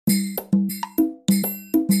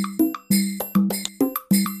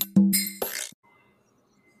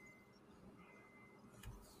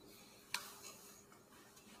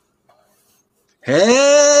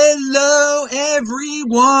Hello,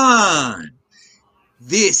 everyone.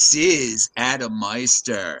 This is Adam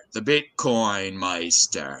Meister, the Bitcoin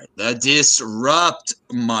Meister, the Disrupt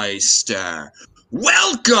Meister.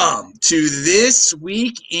 Welcome to This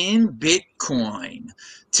Week in Bitcoin.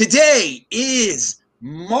 Today is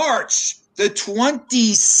March the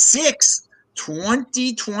 26th,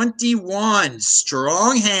 2021.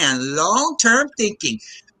 Strong hand, long-term thinking.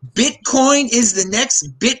 Bitcoin is the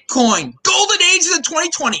next Bitcoin. Golden age of the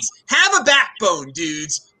 2020s. Have a backbone,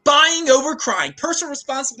 dudes. Buying over crying. Personal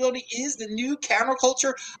responsibility is the new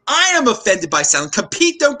counterculture. I am offended by silence.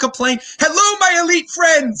 Compete, don't complain. Hello, my elite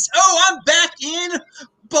friends. Oh, I'm back in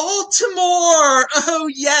Baltimore. Oh,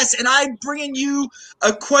 yes. And I'm bringing you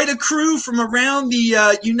quite a crew from around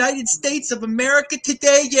the United States of America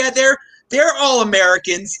today. Yeah, they're all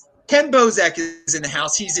Americans. Ken Bozak is in the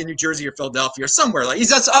house. He's in New Jersey or Philadelphia or somewhere. He's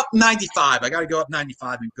just up 95. I got to go up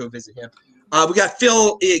 95 and go visit him. We got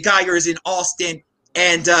Phil Geiger is in Austin.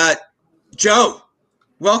 And Joe,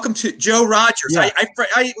 welcome to Joe Rogers. Yeah.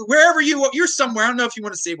 Wherever you're somewhere. I don't know if you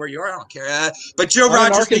want to say where you are. I don't care. But Joe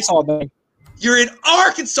Rogers. Arkansas, you're in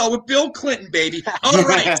Arkansas with Bill Clinton, baby. All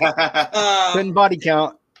right. Couldn't body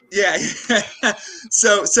count. Yeah.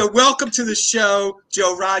 So welcome to the show,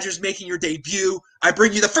 Joe Rogers, making your debut. I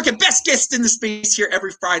bring you the freaking best guest in the space here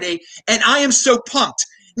every Friday, and I am so pumped.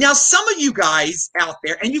 Now, some of you guys out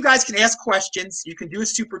there, and you guys can ask questions. You can do a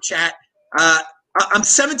super chat. I'm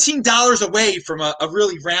 $17 away from a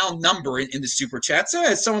really round number in the super chat. So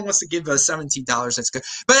if someone wants to give us $17, that's good.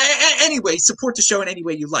 But anyway, support the show in any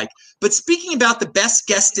way you like. But speaking about the best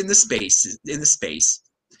guest in the space,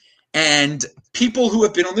 and people who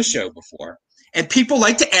have been on the show before, and people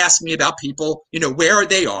like to ask me about people, where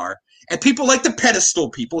they are. And people like to pedestal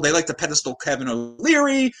people. They like to pedestal Kevin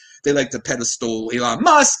O'Leary. They like to pedestal Elon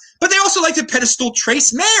Musk. But they also like to pedestal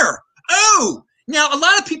Trace Mayer. Oh! Now, a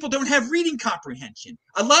lot of people don't have reading comprehension.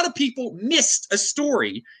 A lot of people missed a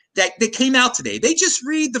story that came out today. They just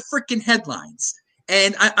read the freaking headlines.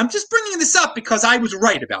 And I'm just bringing this up because I was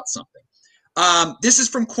right about something. This is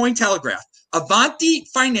from Cointelegraph. Avanti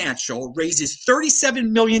Financial raises $37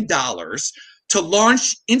 million to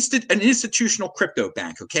launch an institutional crypto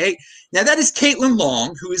bank, okay? Now, that is Caitlin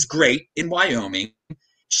Long, who is great in Wyoming.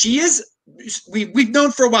 We've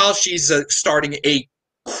known for a while she's starting a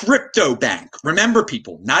crypto bank. Remember,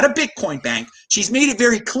 people, not a Bitcoin bank. She's made it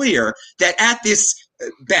very clear that at this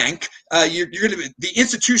bank, the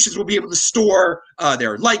institutions will be able to store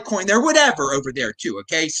their Litecoin, their whatever over there too.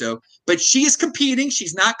 Okay, but she is competing.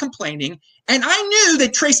 She's not complaining. And I knew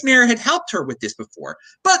that Trace Mayer had helped her with this before.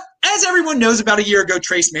 But as everyone knows, about a year ago,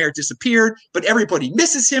 Trace Mayer disappeared. But everybody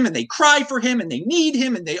misses him, and they cry for him, and they need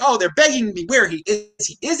him, and they're begging me, where he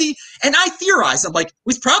is he? And I theorized, I'm like,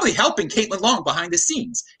 he's probably helping Caitlin Long behind the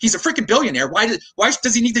scenes. He's a freaking billionaire. Why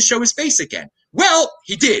does he need to show his face again? Well,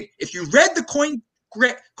 he did. If you read the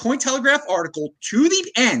Cointelegraph article to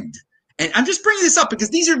the end, and I'm just bringing this up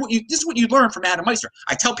because this is what you learn from Adam Meister.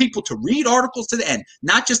 I tell people to read articles to the end,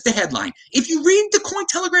 not just the headline. If you read the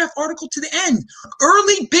Cointelegraph article to the end,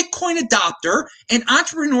 early Bitcoin adopter and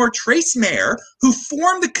entrepreneur Trace Mayer, who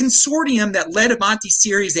formed the consortium that led Avanti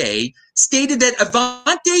Series A, stated that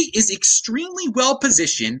Avanti is extremely well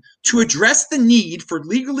positioned to address the need for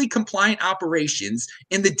legally compliant operations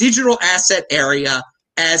in the digital asset area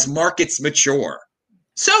as markets mature.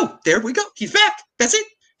 So there we go. He's back. That's it.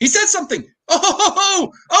 He said something.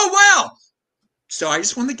 Oh, wow. So I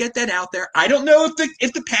just wanted to get that out there. I don't know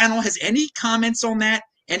if the panel has any comments on that,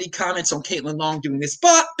 any comments on Caitlin Long doing this,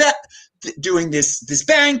 doing this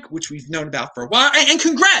bank, which we've known about for a while. And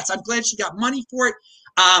congrats. I'm glad she got money for it.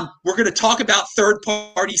 We're going to talk about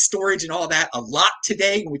third-party storage and all that a lot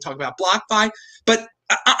today when we talk about BlockFi. But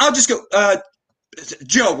I'll just go.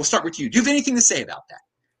 Joe, we'll start with you. Do you have anything to say about that?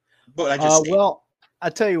 What I just said? Well, I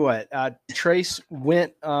tell you what, Trace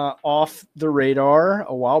went off the radar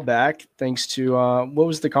a while back, thanks to what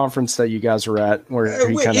was the conference that you guys were at where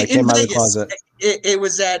he kind of came out of the closet? It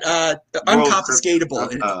was at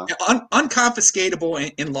Unconfiscatable,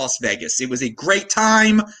 Unconfiscatable in Las Vegas. It was a great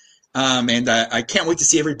time. And I can't wait to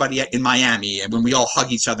see everybody in Miami and when we all hug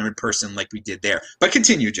each other in person like we did there. But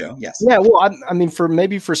continue, Joe. Yes. Yeah. Well, I mean, for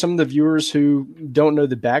some of the viewers who don't know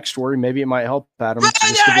the backstory, maybe it might help Adam.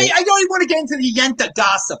 I don't even want to get into the Yenta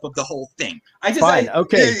gossip of the whole thing.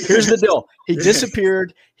 Okay. Here's the deal. He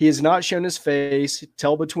disappeared. He has not shown his face,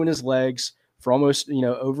 tail between his legs for almost,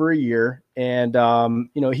 over a year. And,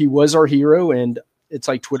 he was our hero, and it's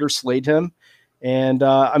like Twitter slayed him. And,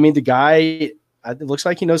 I mean, the guy it looks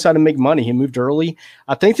like he knows how to make money. He moved early.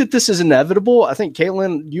 I think that this is inevitable. I think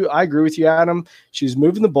Caitlin, I agree with you, Adam. She's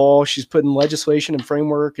moving the ball. She's putting legislation and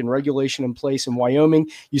framework and regulation in place in Wyoming.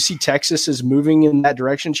 You see Texas is moving in that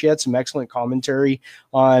direction. She had some excellent commentary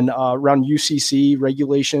on around UCC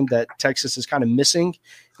regulation that Texas is kind of missing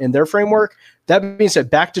in their framework. That being said,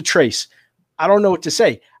 back to Trace. I don't know what to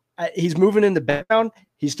say. He's moving in the background.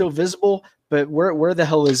 He's still visible, but where the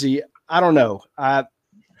hell is he? I don't know.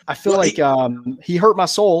 I feel like he hurt my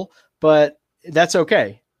soul, but that's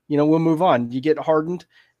okay. We'll move on. You get hardened,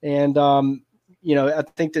 and I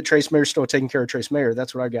think that Trace Mayer's still taking care of Trace Mayer.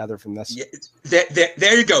 That's what I gather from this. Yeah,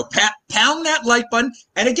 there you go. Pound that like button.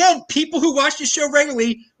 And again, people who watch the show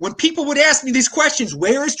regularly, when people would ask me these questions,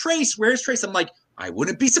 where is Trace? Where is Trace? I'm like, I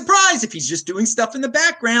wouldn't be surprised if he's just doing stuff in the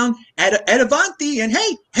background at Avanti. And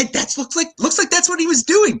hey, that looks like that's what he was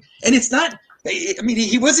doing. And it's not. I mean,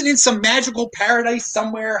 he wasn't in some magical paradise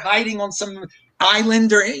somewhere hiding on some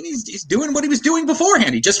island, or he's doing what he was doing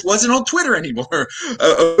beforehand. He just wasn't on Twitter anymore.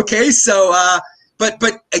 Okay, so but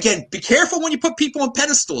again, be careful when you put people on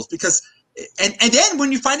pedestals, because and then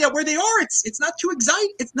when you find out where they are, it's not too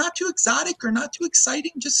exciting. It's not too exotic or not too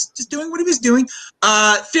exciting. Just doing what he was doing.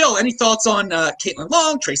 Phil, any thoughts on Caitlin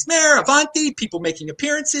Long, Trace Mayer, Avanti, people making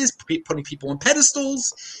appearances, putting people on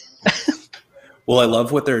pedestals? Well, I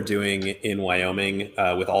love what they're doing in Wyoming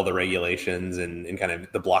with all the regulations and kind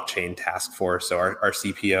of the blockchain task force. So our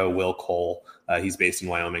CPO, Will Cole, he's based in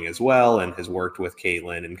Wyoming as well, and has worked with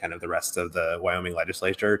Caitlin and kind of the rest of the Wyoming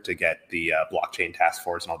legislature to get the blockchain task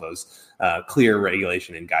force and all those clear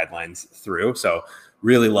regulation and guidelines through. So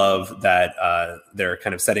really love that they're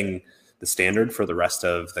kind of setting the standard for the rest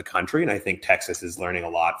of the country. And I think Texas is learning a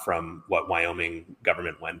lot from what Wyoming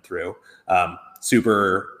government went through.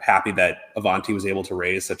 Super happy that Avanti was able to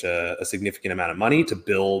raise such a significant amount of money to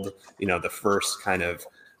build, the first kind of,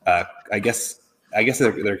 I guess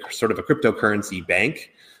they're sort of a cryptocurrency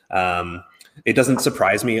bank. It doesn't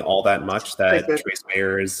surprise me all that much that Trace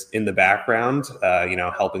Mayer is in the background,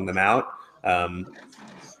 helping them out.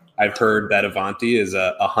 I've heard that Avanti is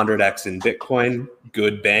a 100x in Bitcoin,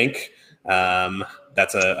 good bank.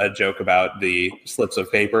 That's a joke about the slips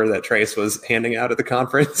of paper that Trace was handing out at the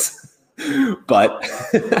conference. But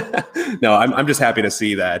no, I'm just happy to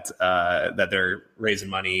see that they're raising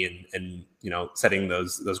money and setting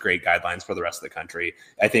those great guidelines for the rest of the country.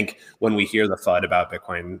 I think when we hear the FUD about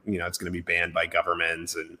Bitcoin, it's going to be banned by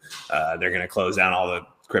governments and they're going to close down all the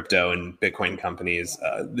crypto and Bitcoin companies.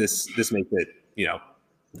 This makes it,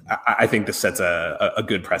 I think this sets a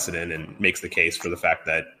good precedent and makes the case for the fact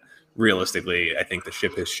that realistically, I think the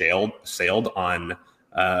ship has sailed on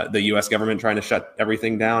the U.S. government trying to shut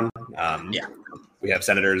everything down. We have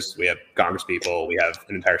senators, we have Congress people, we have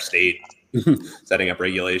an entire state setting up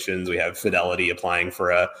regulations. We have Fidelity applying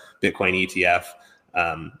for a Bitcoin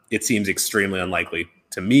ETF. It seems extremely unlikely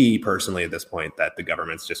to me personally at this point that the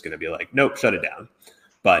government's just going to be like, nope, shut it down.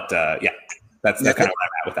 But that's kind of where I'm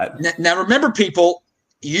at with that. Now remember, people,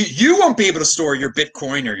 you won't be able to store your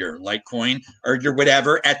Bitcoin or your Litecoin or your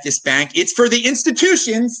whatever at this bank. It's for the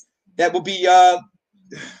institutions that will be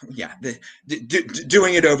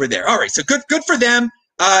doing it over there. All right, so good for them.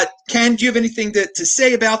 Ken, do you have anything to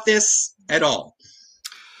say about this at all?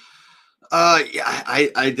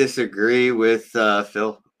 I disagree with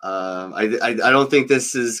Phil. I don't think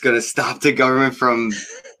this is going to stop the government from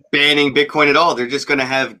banning Bitcoin at all. They're just going to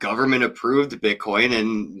have government approved Bitcoin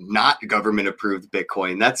and not government approved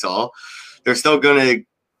Bitcoin. That's all. They're still going to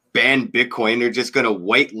ban Bitcoin. They're just going to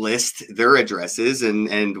whitelist their addresses and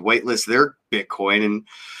whitelist their Bitcoin.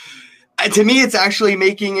 And to me, it's actually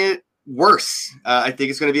making it worse. I think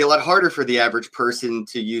it's going to be a lot harder for the average person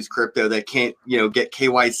to use crypto that can't, get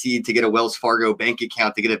KYC, to get a Wells Fargo bank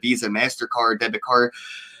account, to get a Visa, MasterCard, debit card.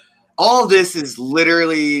 All of this is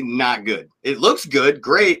literally not good. It looks good,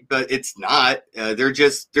 great, but it's not. They're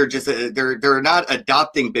not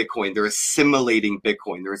adopting Bitcoin. They're assimilating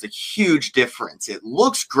Bitcoin. There is a huge difference. It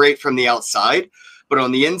looks great from the outside, but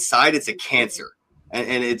on the inside, it's a cancer,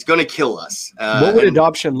 and it's going to kill us. What would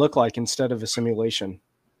adoption look like instead of assimilation?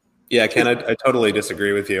 Yeah, Ken, I totally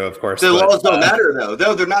disagree with you, of course. The laws don't matter,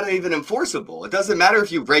 though. They're not even enforceable. It doesn't matter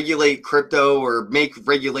if you regulate crypto or make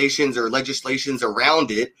regulations or legislations around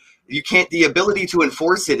it. You can't. The ability to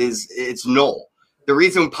enforce it's null. The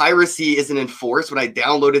reason piracy isn't enforced when I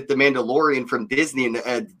downloaded The Mandalorian from Disney and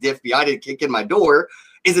the FBI didn't kick in my door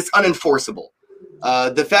is it's unenforceable.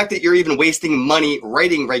 The fact that you're even wasting money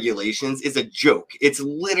writing regulations is a joke. It's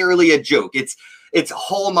literally a joke. It's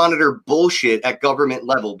hall monitor bullshit at government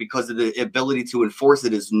level because of the ability to enforce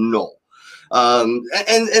it is null. And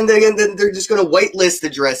then they're just going to whitelist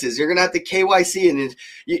addresses. You're going to have to KYC, and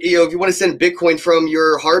you know, if you want to send Bitcoin from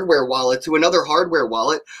your hardware wallet to another hardware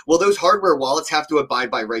wallet, well, those hardware wallets have to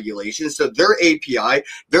abide by regulations. So their API,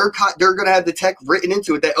 they're going to have the tech written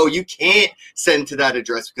into it that, oh, you can't send to that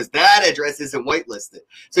address because that address isn't whitelisted.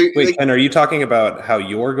 So wait, like, Ken, are you talking about how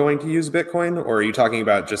you're going to use Bitcoin, or are you talking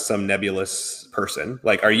about just some nebulous person?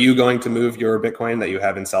 Like, are you going to move your Bitcoin that you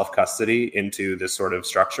have in self-custody into this sort of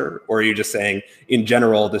structure, or are you just saying in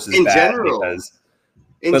general this is bad because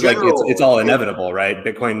it's all inevitable, right?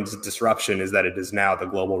 Bitcoin's disruption is that it is now the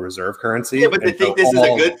global reserve currency. Yeah, but to think this is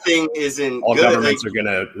a good thing isn't all good. Governments are going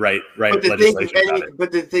to write legislation about it.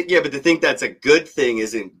 But to think that's a good thing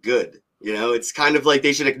isn't good. You know, it's kind of like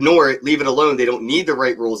they should ignore it, leave it alone. They don't need to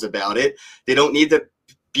write rules about it. They don't need to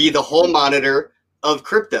be the whole monitor of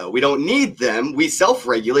crypto. We don't need them. We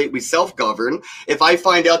self-regulate, we self-govern. If I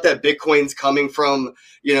find out that Bitcoin's coming from,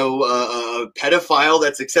 you know, a pedophile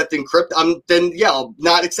that's accepting crypto, then yeah, I'll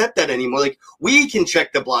not accept that anymore. Like, we can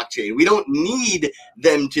check the blockchain. We don't need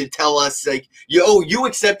them to tell us, like, you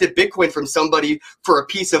accepted Bitcoin from somebody for a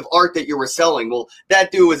piece of art that you were selling. Well,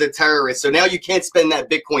 that dude was a terrorist, so now you can't spend that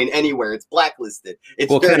Bitcoin anywhere. It's blacklisted.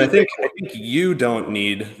 It's Ken, I think you don't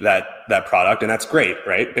need that product, and that's great,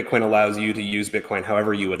 right? Bitcoin allows you to use Bitcoin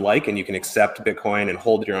however you would like, and you can accept Bitcoin and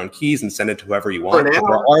hold your own keys and send it to whoever you want. But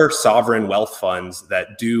there are sovereign wealth funds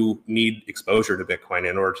that do need exposure to Bitcoin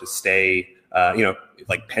in order to stay,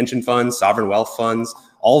 like pension funds, sovereign wealth funds.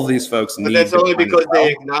 All of these folks need. But that's only because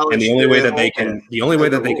they acknowledge. And the only way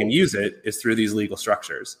that they can use it is through these legal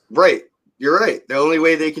structures. Right. You're right. The only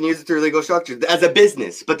way they can use it through legal structures as a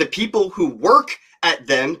business. But the people who work at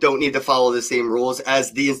them don't need to follow the same rules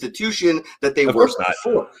as the institution that they work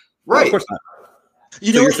for. Right. Of course not.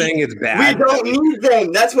 You're saying it's bad. We don't need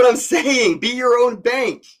them. That's what I'm saying. Be your own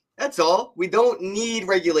bank. That's all. We don't need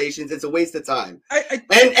regulations. It's a waste of time.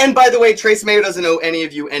 And by the way, Trace Mayer doesn't owe any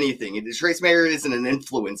of you anything. Trace Mayer isn't an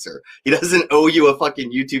influencer. He doesn't owe you a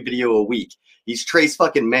fucking YouTube video a week. He's Trace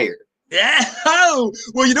fucking Mayer. Yeah. Oh,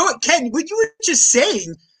 well, you know what, Ken? What you were just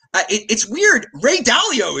saying, it's weird. Ray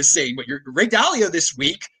Dalio is saying Ray Dalio this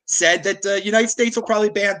week said that the United States will probably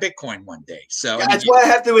ban Bitcoin one day. So yeah, that's why I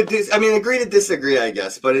have to agree to disagree, I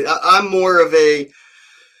guess. But I'm more of a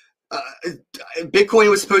Bitcoin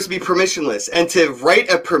was supposed to be permissionless, and to write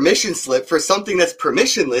a permission slip for something that's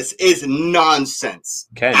permissionless is nonsense.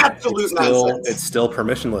 Ken, absolute nonsense. It's still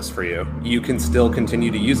permissionless for you. You can still continue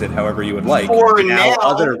to use it however you would like. Now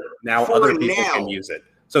other people can use it.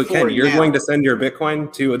 So Ken, you're going to send your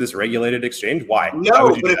Bitcoin to this regulated exchange? Why?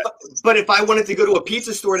 No, but if I wanted to go to a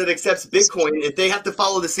pizza store that accepts Bitcoin, if they have to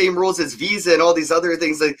follow the same rules as Visa and all these other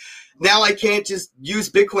things, like now I can't just use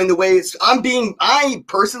Bitcoin the way it's. I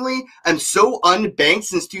personally am so unbanked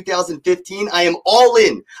since 2015. I am all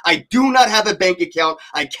in. I do not have a bank account.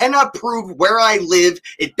 I cannot prove where I live.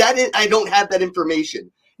 I don't have that information.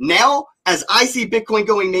 Now, as I see Bitcoin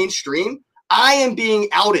going mainstream, I am being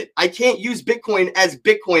outed. I can't use Bitcoin as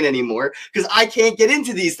Bitcoin anymore because I can't get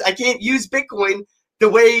into these. I can't use Bitcoin the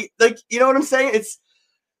way, like, you know what I'm saying? It's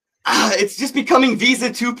just becoming Visa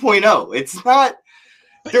 2.0. It's not,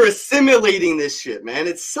 they're assimilating this shit, man.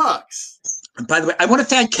 It sucks. And by the way, I want to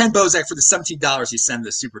thank Ken Bozak for the $17 he sent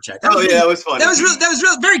the super chat. That was fun. That was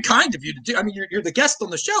really very kind of you to do. I mean, you're the guest on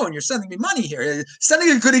the show, and you're sending me money here,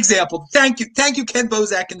 sending a good example. Thank you, Ken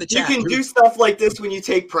Bozak in the chat. You can do stuff like this when you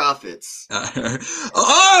take profits.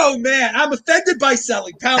 Oh man, I'm offended by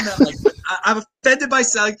selling. Pound that like I'm offended by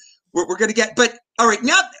selling. We're going to get, but all right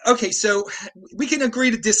now. Okay, so we can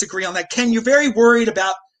agree to disagree on that. Ken, you're very worried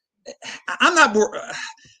about. I'm not worried.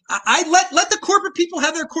 I let the corporate people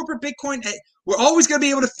have their corporate Bitcoin. We're always going to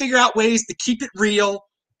be able to figure out ways to keep it real,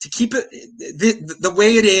 to keep it the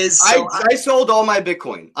way it is. So I sold all my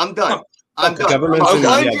Bitcoin. I'm done. I'm done.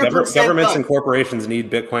 Governments and corporations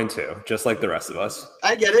need Bitcoin too, just like the rest of us.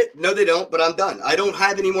 I get it. No, they don't, but I'm done. I don't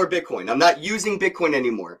have any more Bitcoin. I'm not using Bitcoin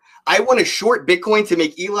anymore. I want to short Bitcoin to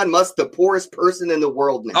make Elon Musk the poorest person in the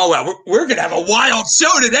world now. Oh, well, we're going to have a wild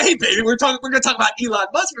show today, baby. We're going to talk about Elon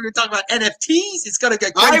Musk. We're going to talk about NFTs. It's going to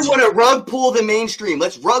get crazy. I want to rug pull the mainstream.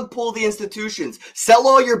 Let's rug pull the institutions. Sell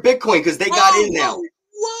all your Bitcoin because they got in now.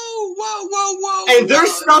 Whoa. And they're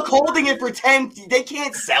stuck holding it for 10. They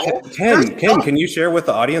can't sell. Ken, can you share with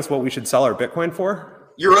the audience what we should sell our Bitcoin for?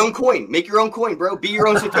 Your own coin. Make your own coin, bro. Be your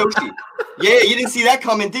own Satoshi. Yeah, you didn't see that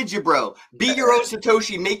coming, did you, bro? Be your own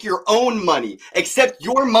Satoshi. Make your own money. Accept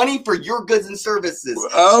your money for your goods and services.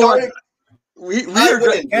 We're going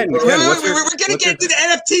to get to the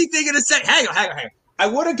NFT thing in a second. Hang on. I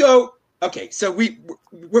want to go. Okay, so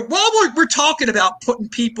we're talking about putting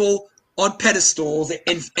people on pedestals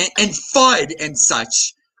and FUD and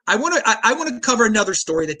such. I want to cover another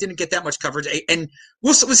story that didn't get that much coverage, and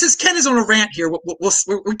since Ken is on a rant here,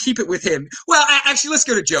 we'll keep it with him. Well, actually, let's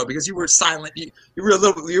go to Joe because you were silent. You were a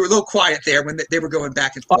little quiet there when they were going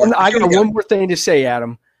back and forth. I got one more thing to say,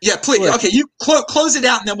 Adam. Yeah, please. Look, okay, you close it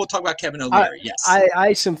out, and then we'll talk about Kevin O'Leary. Yes,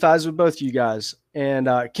 I sympathize with both you guys, and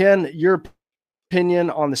Ken, your opinion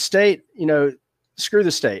on the state. Screw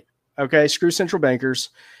the state. Okay, screw central bankers,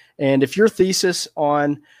 and if your thesis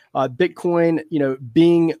on Bitcoin,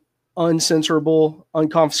 being uncensorable,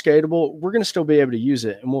 unconfiscatable, we're going to still be able to use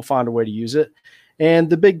it, and we'll find a way to use it. And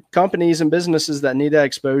the big companies and businesses that need that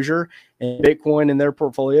exposure and Bitcoin in their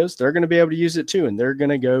portfolios, they're going to be able to use it too, and they're going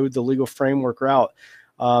to go the legal framework route.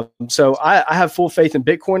 So I have full faith in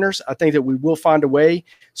Bitcoiners. I think that we will find a way.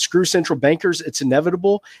 Screw central bankers. It's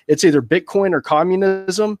inevitable. It's either Bitcoin or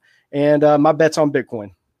communism, and my bet's on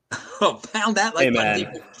Bitcoin. Oh, pound that like money.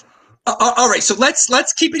 All right, so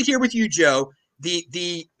let's keep it here with you, Joe.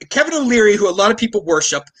 The Kevin O'Leary, who a lot of people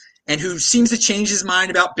worship and who seems to change his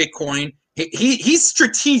mind about Bitcoin. He's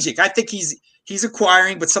strategic. I think he's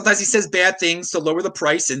acquiring, but sometimes he says bad things to lower the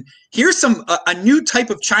price. And here's a new type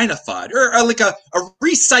of China FUD, or like a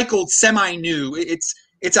recycled semi-new.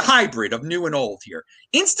 It's a hybrid of new and old here.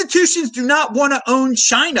 Institutions do not want to own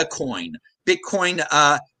China coin. Bitcoin,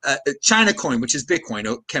 China coin, which is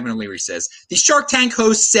Bitcoin, Kevin O'Leary says. The Shark Tank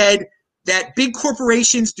host said that big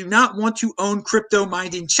corporations do not want to own crypto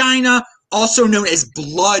mined in China, also known as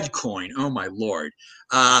blood coin. Oh, my Lord.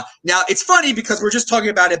 Now, it's funny because we're just talking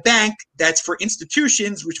about a bank that's for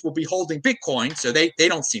institutions, which will be holding Bitcoin, so they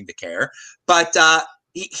don't seem to care. But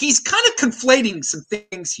he's kind of conflating some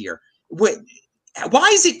things here. Why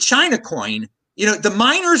is it China coin? The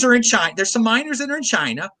miners are in China. There's some miners that are in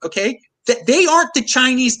China, okay? They aren't the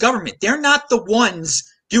Chinese government. They're not the ones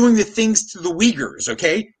doing the things to the Uyghurs,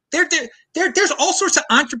 okay? There's all sorts of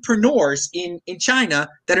entrepreneurs in China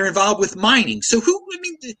that are involved with mining. So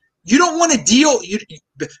you don't want to deal.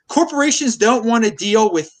 Corporations don't want to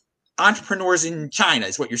deal with entrepreneurs in China,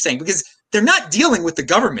 is what you're saying, because they're not dealing with the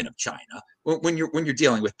government of China when you're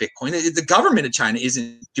dealing with Bitcoin. The government of China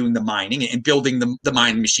isn't doing the mining and building the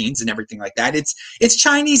mining machines and everything like that. It's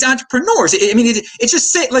Chinese entrepreneurs. It's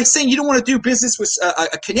just like saying you don't want to do business with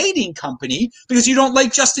a Canadian company because you don't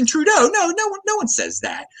like Justin Trudeau. No one says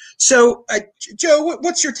that. So, Joe,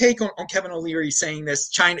 what's your take on Kevin O'Leary saying this?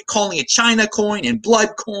 China, calling it China coin and blood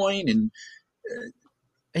coin and.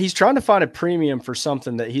 He's trying to find a premium for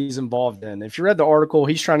something that he's involved in. If you read the article,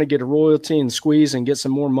 he's trying to get a royalty and squeeze and get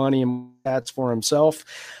some more money and ads for himself.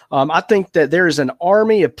 I think that there is an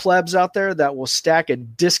army of plebs out there that will stack a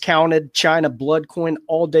discounted China blood coin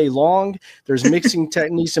all day long. There's mixing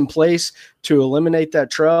techniques in place to eliminate that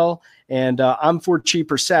trail. And I'm for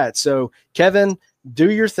cheaper sats. So Kevin, do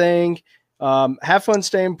your thing. Have fun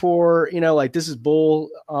staying poor. This is bull.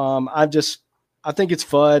 I think it's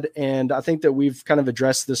FUD, and I think that we've kind of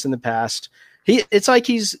addressed this in the past. It's like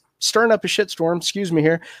he's stirring up a shitstorm, excuse me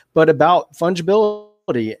here, but about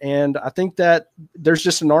fungibility. And I think that there's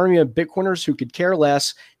just an army of Bitcoiners who could care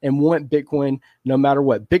less and want Bitcoin no matter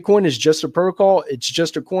what. Bitcoin is just a protocol. It's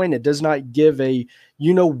just a coin. It does not give a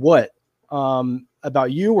what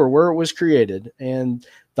about you or where it was created. And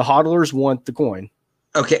the hodlers want the coin.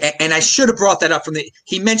 Okay, and I should have brought that up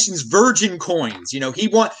he mentions virgin coins.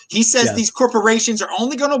 He says These corporations are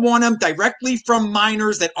only going to want them directly from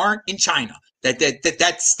miners that aren't in China.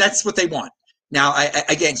 That's what they want. Now,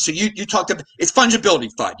 again, so you talked about it's fungibility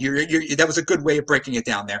FUD. That was a good way of breaking it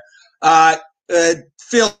down there.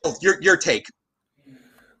 Phil, your take.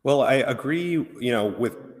 Well, I agree,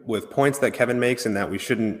 with points that Kevin makes, and that we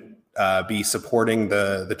shouldn't be supporting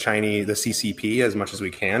the CCP as much as we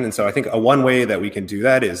can. And so I think one way that we can do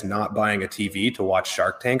that is not buying a TV to watch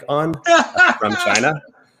Shark Tank on from China,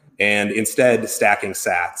 and instead stacking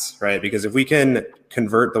sats, right? Because if we can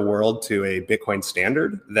convert the world to a Bitcoin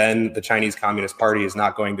standard, then the Chinese Communist Party is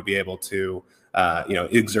not going to be able to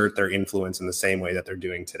exert their influence in the same way that they're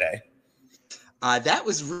doing today. That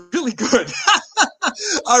was really good.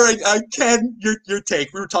 All right, Ken, your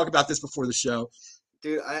take. We were talking about this before the show.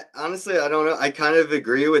 Dude, I honestly don't know. I kind of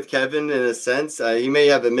agree with Kevin in a sense. He may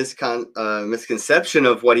have a misconception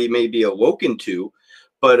of what he may be awoken to,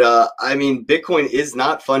 but Bitcoin is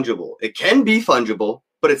not fungible. It can be fungible,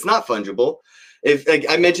 but it's not fungible. If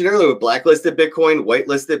I mentioned earlier, with blacklisted Bitcoin,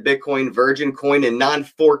 whitelisted Bitcoin, virgin coin, and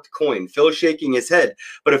non-forked coin. Phil's shaking his head.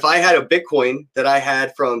 But if I had a Bitcoin that I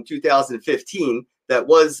had from 2015 that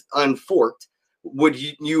was unforked, would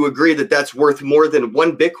you agree that that's worth more than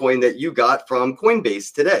one Bitcoin that you got from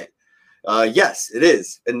Coinbase today? Yes, it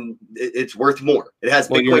is, and it's worth more. It has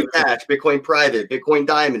Bitcoin Cash, Bitcoin Private, Bitcoin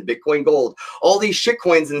Diamond, Bitcoin Gold, all these shit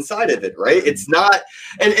coins inside of it, right? It's not,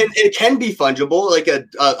 and it can be fungible, like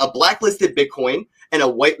a blacklisted Bitcoin and a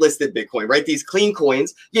whitelisted Bitcoin, right? These clean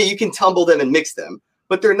coins, yeah, you can tumble them and mix them,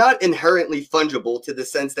 but they're not inherently fungible to the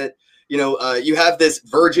sense that, you have this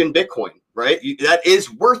virgin Bitcoin, right? That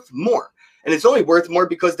is worth more, and it's only worth more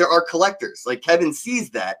because there are collectors. Like Kevin sees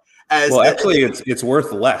that. Actually, it's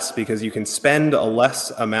worth less because you can spend a less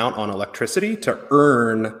amount on electricity to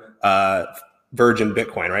earn virgin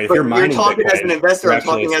Bitcoin, right? If you're talking Bitcoin, as an investor, I'm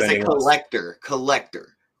talking as a collector,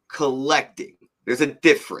 collecting. There's a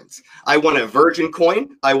difference. I want a virgin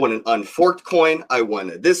coin. I want an unforked coin. I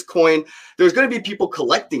want this coin. There's going to be people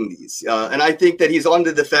collecting these. And I think that he's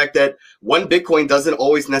onto the fact that one Bitcoin doesn't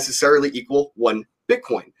always necessarily equal one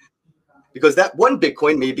Bitcoin, because that one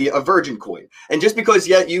Bitcoin may be a virgin coin. And just because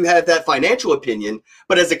you have that financial opinion,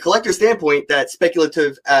 but as a collector standpoint, that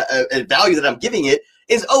speculative value that I'm giving it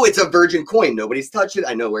is, it's a virgin coin. Nobody's touched it.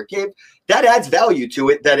 I know where it came. That adds value to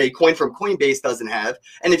it that a coin from Coinbase doesn't have.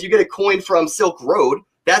 And if you get a coin from Silk Road,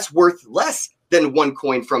 that's worth less than one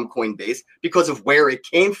coin from Coinbase because of where it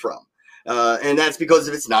came from. And that's because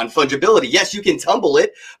of its non-fungibility. Yes, you can tumble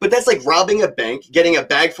it, but that's like robbing a bank, getting a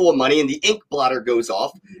bag full of money and the ink blotter goes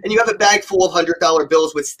off, and you have a bag full of $100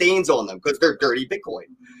 bills with stains on them because they're dirty Bitcoin.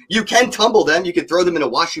 You can tumble them. You can throw them in a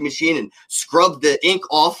washing machine and scrub the ink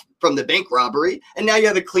off from the bank robbery, and now you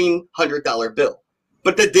have a clean $100 bill.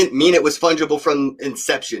 But that didn't mean it was fungible from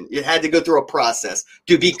inception. It had to go through a process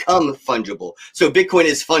to become fungible. So Bitcoin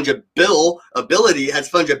is has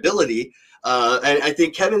fungibility. And I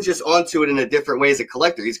think Kevin's just onto it in a different way as a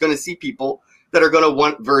collector. He's going to see people that are going to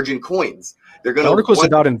want virgin coins. They're going to. The article's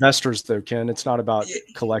about investors, though, Ken. It's not about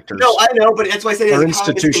collectors. No, I know, but that's why I said it's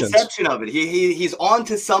a misconception of it. He's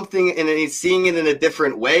onto something, and he's seeing it in a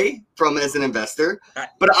different way as an investor.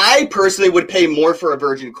 But I personally would pay more for a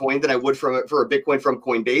virgin coin than I would for a Bitcoin from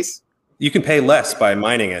Coinbase. You can pay less by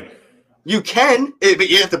mining it. You can,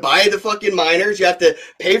 but you have to buy the fucking miners. You have to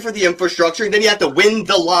pay for the infrastructure, and then you have to win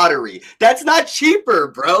the lottery. That's not cheaper,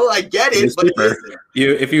 bro. I get it, but cheaper.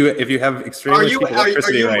 If you have extremely cheap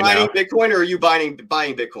electricity right now, are you mining Bitcoin or are you buying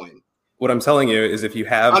Bitcoin? What I'm telling you is, if you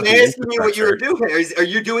have, I'm asking you what you're doing. Are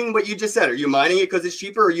you doing what you just said? Are you mining it because it's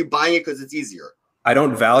cheaper, or are you buying it because it's easier? I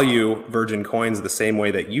don't value virgin coins the same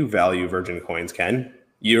way that you value virgin coins, Ken.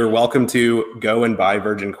 You're welcome to go and buy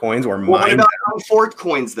virgin coins or mine. What about unforked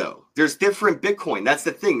coins, though? There's different Bitcoin. That's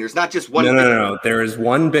the thing. There's not just one. No. There is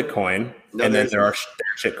one Bitcoin, and then there are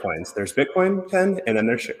shit coins. There's Bitcoin, Ken, and then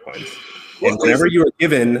there's shit coins. And whenever you are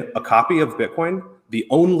given a copy of Bitcoin, the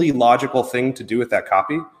only logical thing to do with that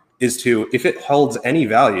copy is to, if it holds any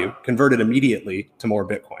value, convert it immediately to more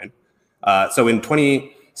Bitcoin. So in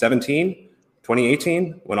 2017,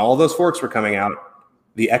 2018, when all those forks were coming out,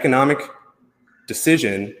 the economic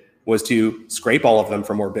decision was to scrape all of them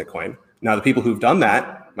for more Bitcoin. Now, the people who've done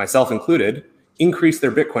that, myself included, increase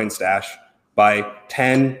their Bitcoin stash by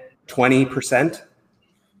 10, 20%.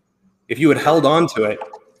 If you had held on to it,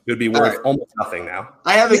 it would be worth almost nothing now.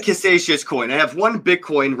 I have a Casasius coin. I have one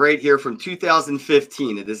Bitcoin right here from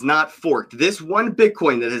 2015. It is not forked. This one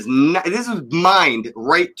Bitcoin this is mined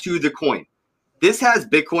right to the coin. This has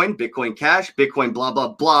Bitcoin, Bitcoin Cash, Bitcoin blah, blah,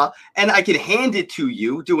 blah, and I can hand it to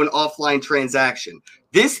you, do an offline transaction.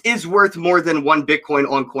 This is worth more than one Bitcoin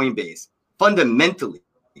on Coinbase, fundamentally,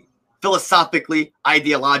 philosophically,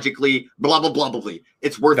 ideologically, blah, blah, blah, blah, blah.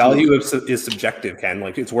 It's worth value is subjective, Ken.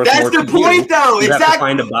 Like, it's worth more. That's the point, though. You have to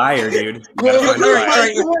find a buyer, dude. That's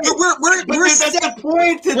the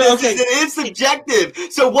point to this. Okay. It is subjective.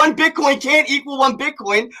 So one Bitcoin can't equal one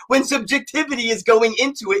Bitcoin when subjectivity is going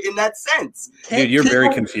into it in that sense. Dude, you're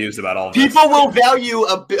very confused about all of this. People will value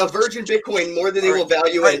a virgin Bitcoin more than they will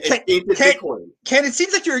value a Bitcoin. Ken, it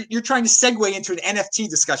seems like you're trying to segue into an NFT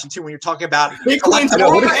discussion too when you're talking about Bitcoins are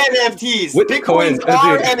NFTs. Bitcoins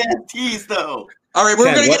are NFTs, though. All right,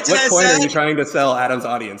 we're going to get to what coin are you trying to sell Adam's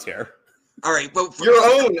audience here? All right, well, your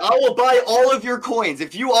own. I will buy all of your coins.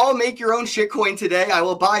 If you all make your own shitcoin today, I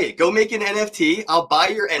will buy it. Go make an NFT. I'll buy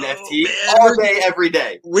your NFT all day, every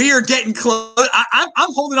day. We are getting close. I'm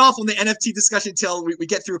holding off on the NFT discussion until we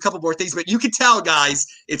get through a couple more things. But you can tell, guys,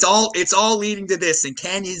 it's all leading to this, and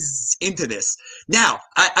Ken is into this. Now,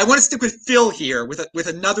 I want to stick with Phil here with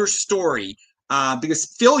another story. Because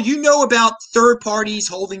Phil, you know about third parties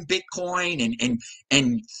holding Bitcoin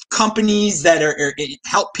and companies that are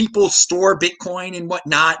help people store Bitcoin and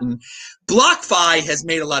whatnot. And BlockFi has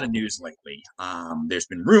made a lot of news lately. There's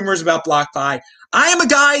been rumors about BlockFi. I am a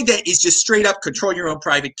guy that is just straight up control your own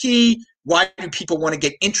private key. Why do people want to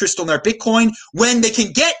get interest on their Bitcoin when they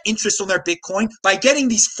can get interest on their Bitcoin by getting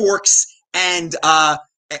these forks and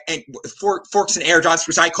forks and airdrops,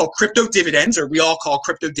 which I call crypto dividends, or we all call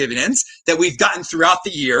crypto dividends, that we've gotten throughout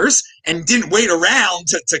the years and didn't wait around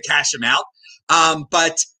to cash them out.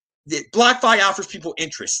 But BlockFi offers people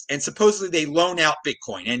interest, and supposedly they loan out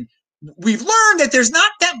Bitcoin. And we've learned that there's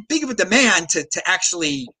not that big of a demand to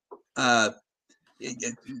actually get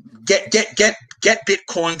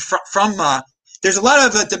Bitcoin from there's a lot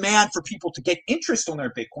of demand for people to get interest on their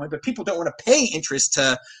Bitcoin, but people don't want to pay interest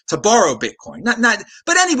to borrow Bitcoin.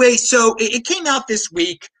 But anyway, so it came out this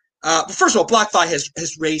week. First of all, BlockFi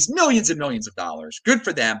has raised millions and millions of dollars. Good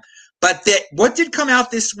for them. But what did come out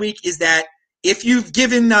this week is that if you've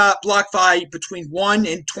given BlockFi between 1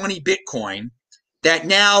 and 20 Bitcoin, that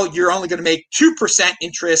now you're only going to make 2%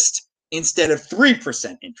 interest instead of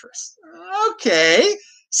 3% interest. Okay.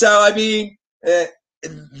 So, I mean,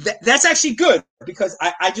 that's actually good, because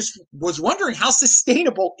I just was wondering, how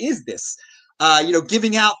sustainable is this,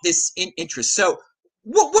 giving out this interest. So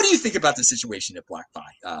what do you think about the situation at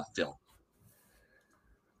BlockFi, Phil?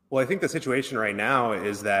 Well, I think the situation right now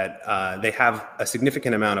is that they have a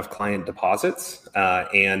significant amount of client deposits,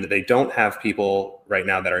 and they don't have people right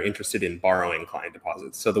now that are interested in borrowing client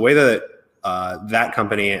deposits. So the way that that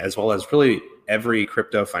company, as well as really every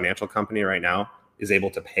crypto financial company right now, is able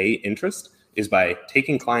to pay interest is by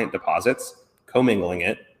taking client deposits, commingling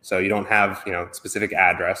it. So you don't have, specific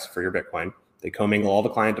address for your Bitcoin. They commingle all the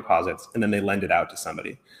client deposits, and then they lend it out to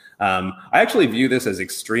somebody. I actually view this as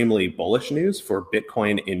extremely bullish news for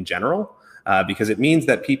Bitcoin in general, because it means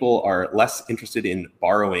that people are less interested in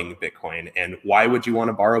borrowing Bitcoin. And why would you want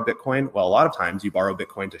to borrow Bitcoin? Well, a lot of times you borrow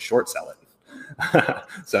Bitcoin to short sell it.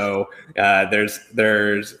 So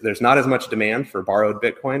there's not as much demand for borrowed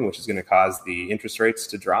Bitcoin, which is going to cause the interest rates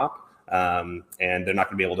to drop. And they're not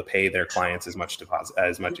going to be able to pay their clients as much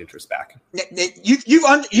interest back.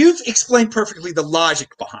 You've explained perfectly the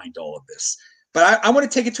logic behind all of this, but I want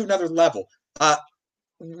to take it to another level.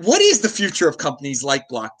 What is the future of companies like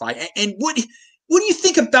BlockFi, and what do you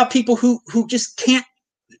think about people who just can't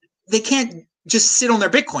just sit on their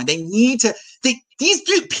Bitcoin? They need to. These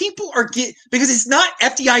people are because it's not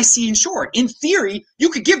FDIC insured. In theory, you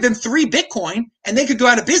could give them 3 Bitcoin and they could go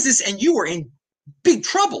out of business, and you were in big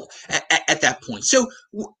trouble at that point. So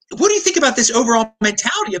what do you think about this overall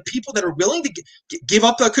mentality of people that are willing to give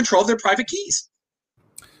up the control of their private keys?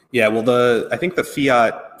 Yeah, well, I think the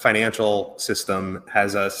fiat financial system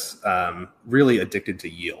has us really addicted to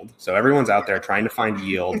yield. So everyone's out there trying to find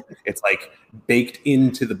yield. It's like baked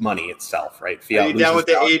into the money itself, right? Fiat. Are you down with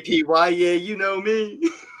the APY? Yeah, you know me.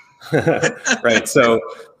 Right. So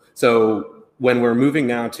when we're moving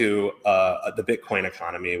now to the Bitcoin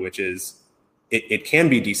economy, which is it can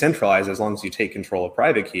be decentralized as long as you take control of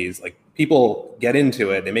private keys. Like, people get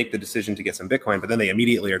into it, they make the decision to get some Bitcoin, but then they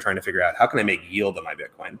immediately are trying to figure out, how can I make yield on my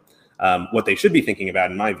Bitcoin? What they should be thinking about,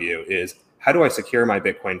 in my view, is how do I secure my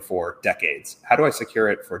Bitcoin for decades? How do I secure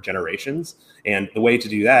it for generations? And the way to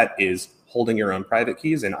do that is holding your own private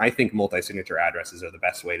keys. And I think multi-signature addresses are the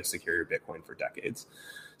best way to secure your Bitcoin for decades.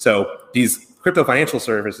 So these crypto financial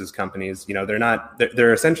services companies,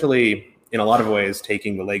 they're essentially, in a lot of ways,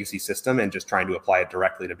 taking the legacy system and just trying to apply it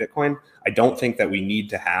directly to Bitcoin. I don't think that we need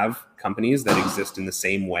to have companies that exist in the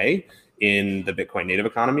same way in the Bitcoin native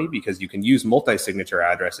economy, because you can use multi-signature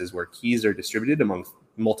addresses where keys are distributed among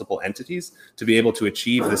multiple entities to be able to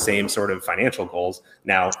achieve the same sort of financial goals.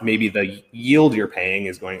 Now, maybe the yield you're paying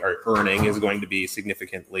earning is going to be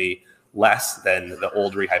significantly less than the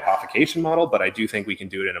old rehypothecation model, but I do think we can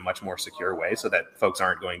do it in a much more secure way so that folks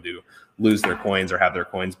aren't going to lose their coins or have their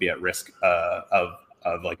coins be at risk of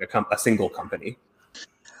like a single company.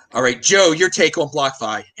 All right, Joe, your take on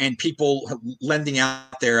BlockFi and people lending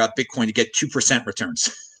out their Bitcoin to get 2%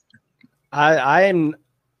 returns. I'm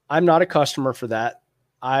not a customer for that.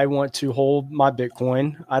 I want to hold my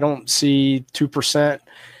Bitcoin. I don't see 2%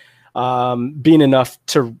 being enough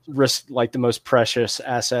to risk like the most precious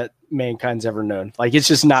asset mankind's ever known. Like, it's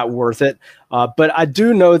just not worth it. But I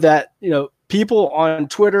do know that, people on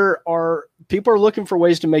Twitter are looking for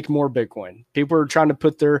ways to make more Bitcoin. People are trying to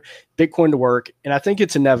put their Bitcoin to work. And I think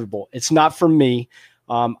it's inevitable. It's not for me.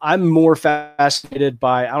 I'm more fascinated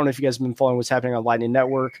by, I don't know if you guys have been following what's happening on Lightning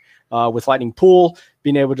Network with Lightning Pool,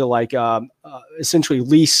 being able to essentially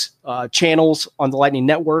lease channels on the Lightning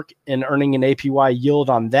Network and earning an APY yield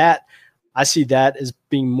on that. I see that as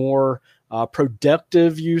being more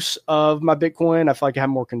productive use of my Bitcoin. I feel like I have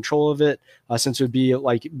more control of it since it would be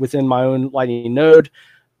like within my own Lightning node.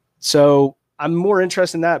 So I'm more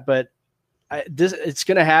interested in that, but it's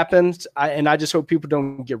going to happen. And I just hope people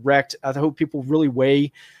don't get wrecked. I hope people really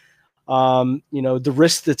weigh, the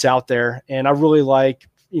risk that's out there. And I really like,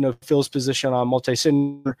 Phil's position on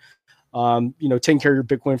multi-signature. taking care of your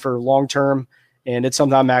Bitcoin for long term. And it's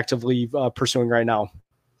something I'm actively pursuing right now.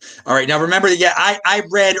 All right. Now, remember, I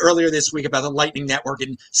read earlier this week about the Lightning Network,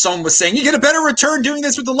 and someone was saying you get a better return doing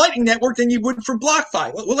this with the Lightning Network than you would from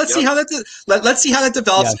BlockFi. Well, let's see how that let's see how that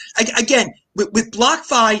develops. Yeah. Again, with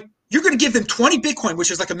BlockFi, you're going to give them 20 Bitcoin, which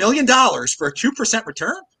is like $1 million for a 2%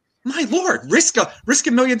 return. My Lord, risk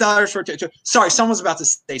 $1 million for. Sorry, someone was about to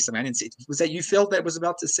say something. I didn't see. Was that you, Phil, that was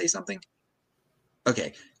about to say something?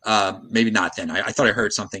 Okay, maybe not. Then I thought I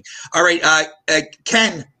heard something. All right,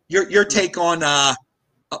 Ken, your take on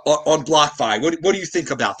BlockFi. What do you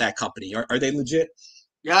think about that company? Are they legit?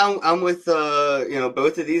 Yeah, I'm with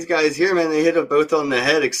both of these guys here, man. They hit them both on the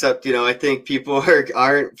head. Except I think people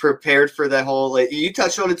aren't prepared for that whole. Like, you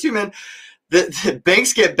touched on it too, man. The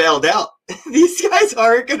banks get bailed out. These guys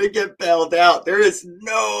aren't going to get bailed out. There's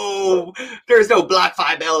no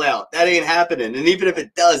BlockFi bailout. That ain't happening. And even if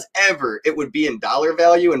it does ever, it would be in dollar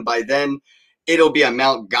value, and by then it'll be a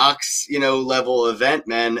Mount Gox, level event,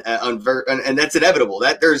 man. And that's inevitable.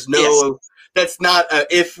 That there's no. Yes. That's not a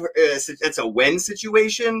if. It's a when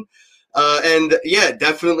situation. And yeah,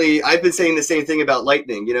 definitely. I've been saying the same thing about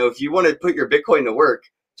Lightning. If you want to put your Bitcoin to work,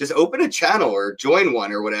 just open a channel or join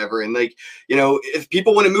one or whatever. And if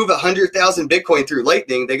people want to move 100,000 Bitcoin through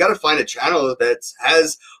Lightning, they got to find a channel that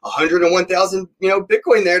has 101,000,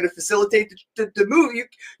 Bitcoin there to facilitate the move.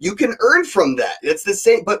 You can earn from that. It's the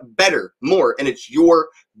same, but better, more, and it's your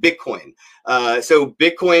Bitcoin. So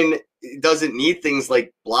Bitcoin doesn't need things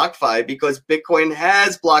like BlockFi because Bitcoin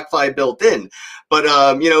has BlockFi built in. But,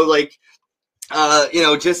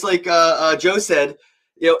 just like Joe said,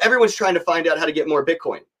 everyone's trying to find out how to get more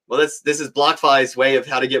Bitcoin. Well, this is BlockFi's way of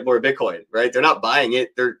how to get more Bitcoin, right? They're not buying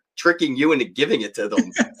it; they're tricking you into giving it to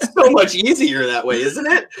them. So much easier that way, isn't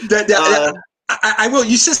it? I will.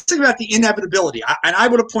 You said something about the inevitability, and I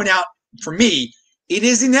want to point out, for me, it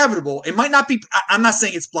is inevitable. It might not be. I'm not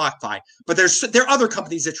saying it's BlockFi, but there are other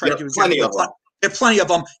companies that try to do exactly what. There are plenty of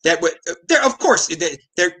them that there. Of course,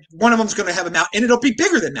 one of them is going to have a Mount, and it'll be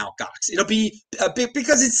bigger than Mount Gox. It'll be big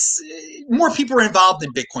because it's more people are involved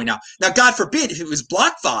in Bitcoin now. Now, God forbid, if it was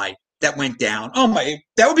BlockFi that went down,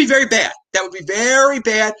 that would be very bad. That would be very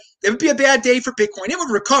bad. It would be a bad day for Bitcoin. It would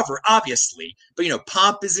recover, obviously, but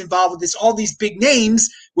Pomp is involved with this. All these big names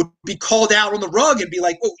would be called out on the rug and be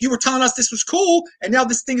like, "Oh, you were telling us this was cool, and now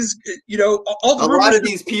this thing is, all the." A lot of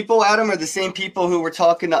these people, Adam, are the same people who were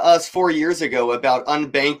talking to us 4 years ago about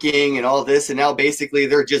unbanking and all this, and now basically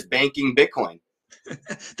they're just banking Bitcoin.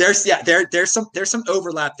 There's some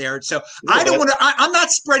overlap there. So I don't want to. I'm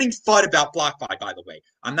not spreading FUD about BlockFi, by the way.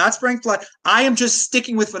 I'm not spreading FUD. I am just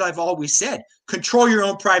sticking with what I've always said: control your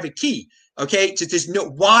own private key. Okay, there's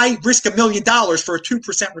why risk $1 million for a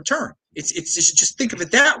 2% return. It's just think of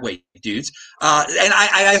it that way, dudes. And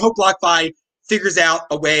I hope BlockFi figures out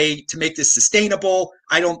a way to make this sustainable.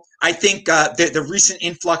 I think the recent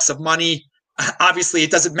influx of money. Obviously,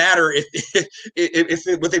 it doesn't matter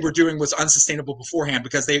if what they were doing was unsustainable beforehand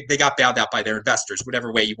because they got bailed out by their investors,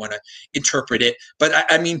 whatever way you want to interpret it. But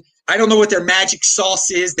I don't know what their magic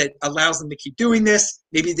sauce is that allows them to keep doing this.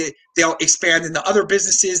 Maybe they'll expand into other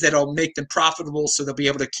businesses that'll make them profitable, so they'll be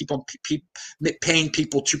able to keep on paying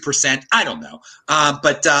people 2%. I don't know.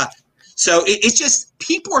 So it's just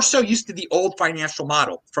people are so used to the old financial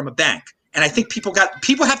model from a bank. And I think people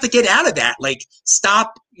have to get out of that. Like,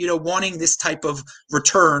 stop, wanting this type of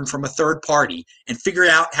return from a third party and figure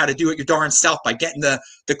out how to do it your darn self by getting the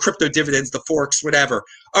crypto dividends, the forks, whatever.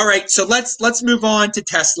 All right, so let's move on to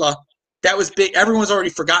Tesla. That was big. Everyone's already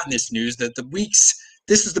forgotten this news. That the weeks.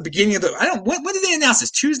 This was the beginning of when did they announce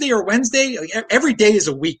this? Tuesday or Wednesday? Like, every day is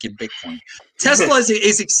a week in Bitcoin. Tesla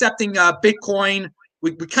is accepting Bitcoin.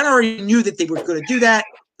 We kind of already knew that they were going to do that.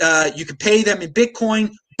 You could pay them in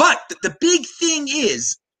Bitcoin. But the big thing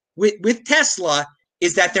is with Tesla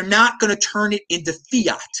is that they're not going to turn it into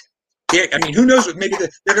fiat. Who knows what? Maybe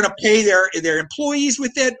they're going to pay their employees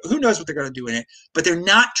with it. Who knows what they're going to do in it? But they're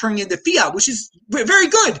not turning it into fiat, which is very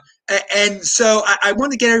good. And so I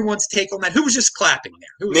want to get everyone's take on that. Who was just clapping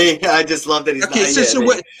there? Me. I just love that he's okay. So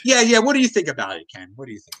what? Yeah. What do you think about it, Ken? What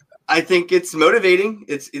do you think about it? I think it's motivating.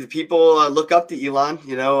 It's people look up to Elon.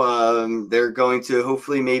 They're going to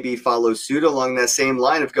hopefully maybe follow suit along that same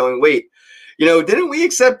line of going, wait, didn't we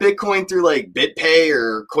accept Bitcoin through like BitPay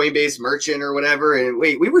or Coinbase Merchant or whatever? And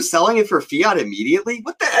wait, we were selling it for fiat immediately?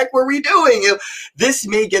 What the heck were we doing? This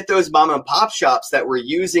may get those mom and pop shops that were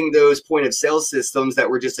using those point of sale systems that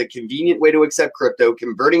were just a convenient way to accept crypto,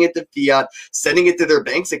 converting it to fiat, sending it to their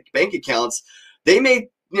bank accounts. They may,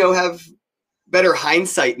 have better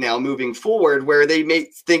hindsight now moving forward, where they may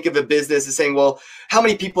think of a business as saying, well, how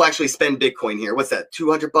many people actually spend Bitcoin here? What's that,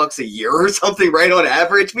 $200 a year or something, right? On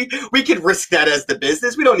average, we could risk that as the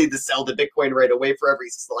business. We don't need to sell the Bitcoin right away for every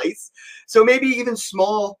slice. So maybe even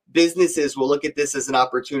small businesses will look at this as an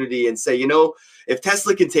opportunity and say, if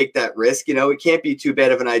Tesla can take that risk, it can't be too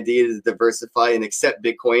bad of an idea to diversify and accept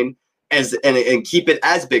Bitcoin and keep it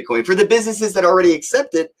as Bitcoin for the businesses that already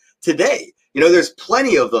accept it today. There's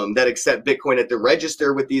plenty of them that accept Bitcoin at the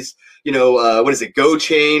register with these, what is it, Go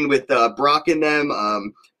Chain with Brock in them,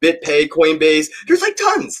 BitPay, Coinbase. There's like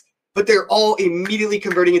tons, but they're all immediately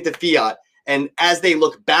converting it to fiat. And as they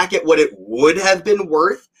look back at what it would have been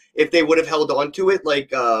worth if they would have held on to it,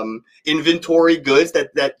 like inventory goods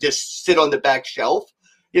that just sit on the back shelf,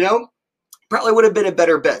 probably would have been a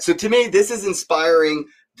better bet. So to me, this is inspiring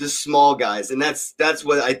the small guys. And that's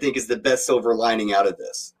what I think is the best silver lining out of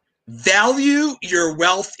this. Value your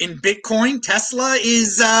wealth in Bitcoin. Tesla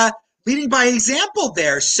is leading by example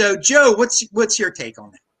there. So, Joe, what's your take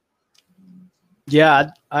on that?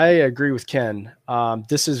 Yeah, I agree with Ken.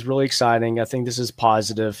 This is really exciting. I think this is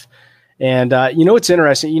positive. And what's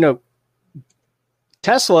interesting,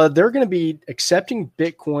 Tesla, they're going to be accepting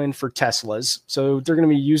Bitcoin for Teslas. So they're going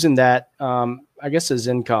to be using that, I guess, as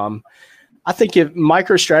income. I think if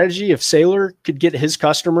MicroStrategy, if Saylor could get his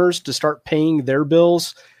customers to start paying their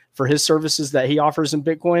bills for his services that he offers in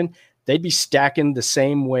Bitcoin, they'd be stacking the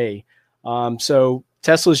same way. So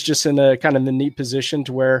Tesla's just in a kind of a neat position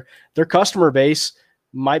to where their customer base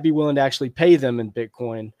might be willing to actually pay them in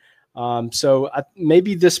Bitcoin. So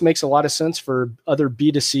maybe this makes a lot of sense for other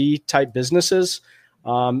B2C type businesses.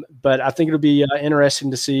 But I think it'll be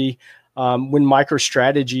interesting to see when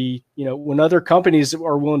MicroStrategy, when other companies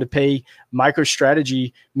are willing to pay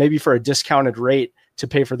MicroStrategy maybe for a discounted rate to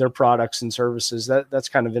pay for their products and services. That's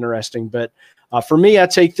kind of interesting. But for me, I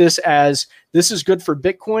take this as this is good for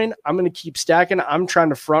Bitcoin. I'm going to keep stacking. I'm trying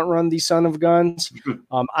to front run these son of guns.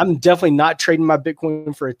 I'm definitely not trading my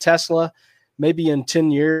Bitcoin for a Tesla. Maybe in 10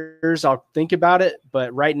 years, I'll think about it.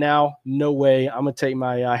 But right now, no way. I'm going to take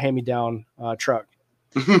my hand-me-down truck.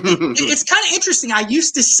 It's kind of interesting. I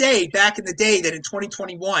used to say back in the day that in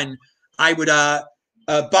 2021, I would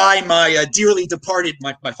buy my dearly departed,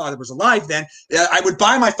 my father was alive then, I would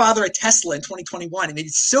buy my father a Tesla in 2021. And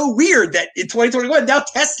it's so weird that in 2021, now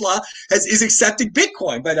Tesla is accepting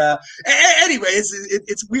Bitcoin. But anyway,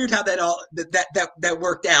 it's weird how that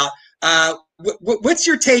worked out. What's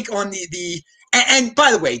your take on the and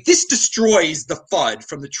by the way, this destroys the FUD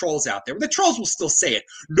from the trolls out there. The trolls will still say it.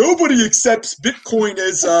 Nobody accepts Bitcoin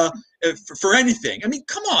as for anything. I mean,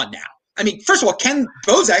 come on now. I mean, first of all, Ken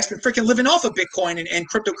Bozak's been freaking living off of Bitcoin and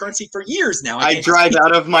cryptocurrency for years now. I drive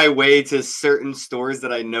out of my way to certain stores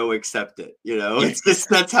that I know accept it. It's just,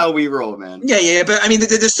 that's how we roll, man. Yeah. But I mean,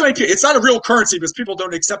 there's so many people. It's not a real currency because people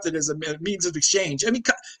don't accept it as a means of exchange. I mean,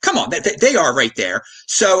 come on, they are right there.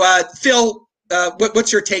 So, Phil,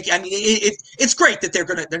 what's your take? I mean, it's great that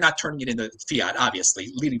they're not turning it into fiat, obviously,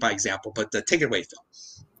 leading by example. But take it away, Phil.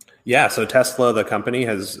 Yeah, so Tesla, the company,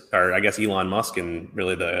 or I guess Elon Musk and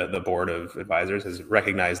really the board of advisors has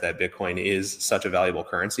recognized that Bitcoin is such a valuable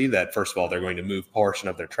currency that, first of all, they're going to move a portion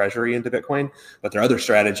of their treasury into Bitcoin. But their other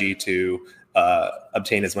strategy to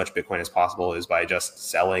obtain as much Bitcoin as possible is by just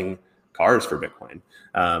selling cars for Bitcoin.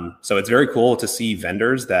 So it's very cool to see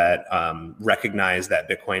vendors that recognize that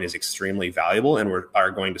Bitcoin is extremely valuable and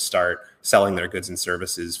are going to start selling their goods and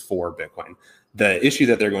services for Bitcoin. The issue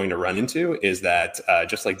that they're going to run into is that,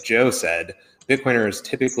 just like Joe said, Bitcoiners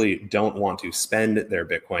typically don't want to spend their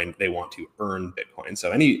Bitcoin. They want to earn Bitcoin.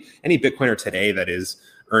 So any Bitcoiner today that is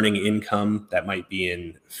earning income that might be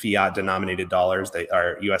in fiat denominated dollars, they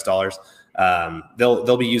are US dollars,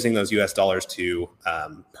 they'll be using those US dollars to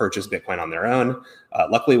purchase Bitcoin on their own.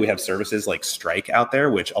 Luckily, we have services like Strike out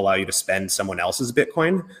there, which allow you to spend someone else's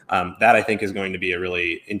Bitcoin. That I think is going to be a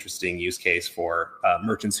really interesting use case for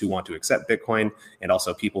merchants who want to accept Bitcoin and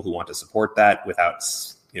also people who want to support that without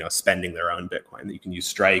spending their own Bitcoin. You can use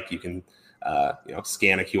Strike. You can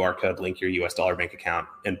scan a QR code, link your US dollar bank account,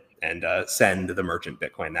 and send the merchant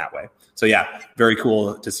Bitcoin that way. So yeah, very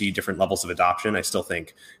cool to see different levels of adoption. I still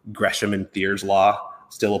think Gresham and Thier's law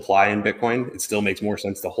still apply in Bitcoin. It still makes more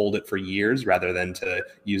sense to hold it for years rather than to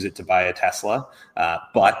use it to buy a Tesla.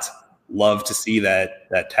 But love to see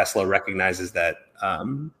that Tesla recognizes that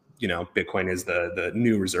Bitcoin is the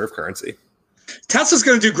new reserve currency. Tesla's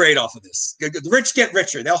going to do great off of this. The rich get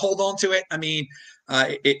richer. They'll hold on to it. I mean,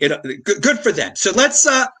 good for them. So let's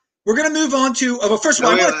we're going to move on to. First of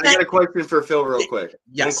all, I got a question for Phil, real quick.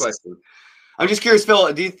 Yes. One question. I'm just curious, Phil,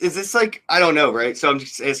 is this like, I don't know, right? So I'm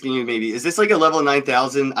just asking you maybe, is this like a level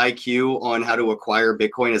 9,000 IQ on how to acquire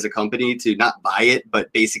Bitcoin as a company to not buy it,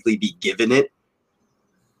 but basically be given it?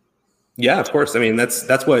 Yeah, of course. I mean,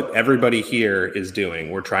 that's what everybody here is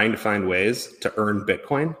doing. We're trying to find ways to earn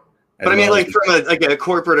Bitcoin. But I mean, like from a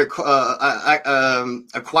corporate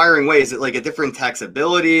acquiring way, is it like a different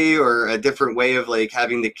taxability or a different way of like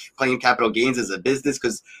having to claim capital gains as a business?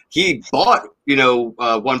 Because he bought,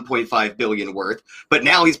 1.5 billion worth, but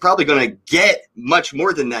now he's probably going to get much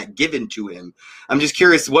more than that given to him. I'm just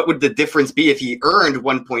curious, what would the difference be if he earned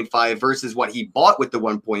 1.5 versus what he bought with the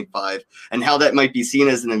 1.5, and how that might be seen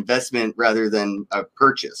as an investment rather than a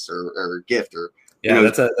purchase or a gift or. Yeah,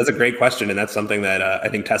 that's a great question, and that's something that I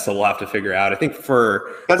think Tesla will have to figure out. I think that's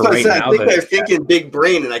what I said. I think they're thinking big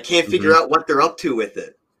brain, and I can't figure out what they're up to with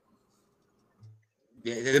it.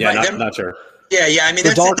 Not sure. Yeah. I mean,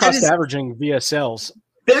 the dollar cost averaging via sales.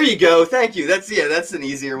 There you go. Thank you. That's an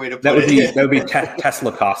easier way to put it. That would be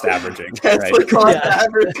Tesla cost averaging. Tesla cost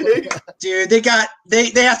averaging. Dude, they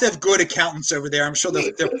have to have good accountants over there. I'm sure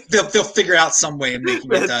they'll figure out some way of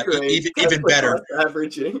making it even better. Cost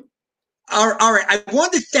averaging. All right. I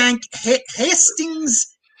want to thank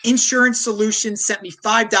Hastings Insurance Solutions. Sent me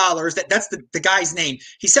 $5. That's the guy's name.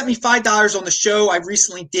 He sent me $5 on the show I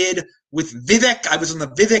recently did with Vivek. I was on the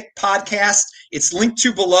Vivek podcast. It's linked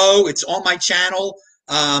to below. It's on my channel.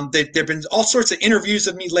 There have been all sorts of interviews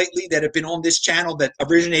of me lately that have been on this channel that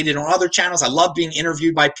originated on other channels. I love being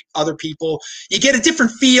interviewed by other people. You get a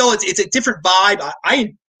different feel. It's a different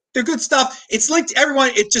vibe. They're good stuff. It's linked to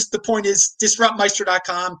everyone. The point is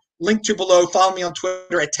disruptmeister.com. Link to below. Follow me on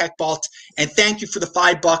Twitter at TechBalt. And thank you for the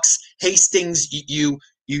 $5, Hastings. You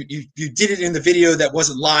did it in the video that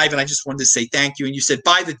wasn't live, and I just wanted to say thank you. And you said,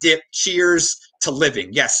 buy the dip. Cheers to living.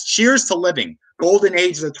 Yes, cheers to living. Golden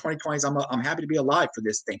age of the 2020s. I'm happy to be alive for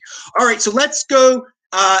this thing. All right, so let's go.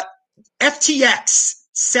 FTX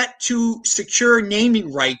set to secure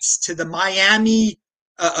naming rights to the Miami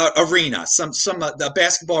arena, the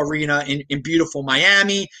basketball arena in beautiful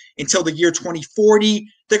Miami until the year 2040.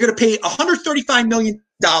 They're going to pay $135 million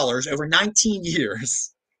over 19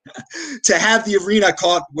 years to have the arena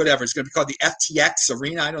called whatever. It's going to be called the FTX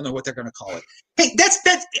Arena. I don't know what they're going to call it. Hey, that's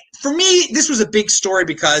for me. This was a big story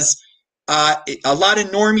because a lot of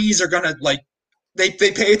normies are going to they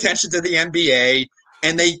pay attention to the NBA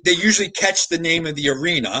and they usually catch the name of the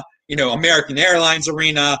arena. American Airlines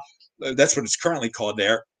Arena. That's what it's currently called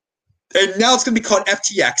there. And now it's going to be called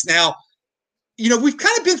FTX. Now, we've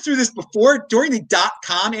kind of been through this before during the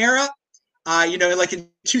 .com era. Like in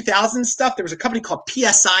 2000 stuff, there was a company called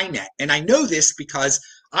PSINet. And I know this because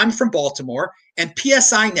I'm from Baltimore, and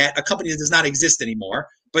PSINet, a company that does not exist anymore,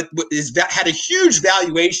 but had a huge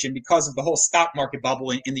valuation because of the whole stock market bubble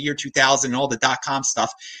in the year 2000 and all the .com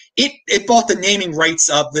stuff. It bought the naming rights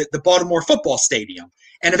of the Baltimore football stadium.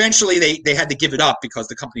 And eventually they had to give it up because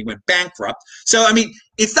the company went bankrupt. So, I mean,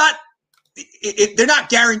 it's not they're not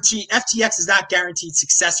guaranteed. FTX is not guaranteed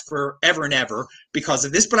success forever and ever because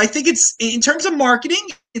of this. But I think it's, in terms of marketing,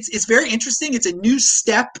 it's very interesting. It's a new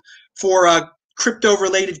step for a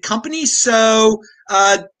crypto-related company. So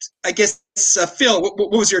I guess, Phil,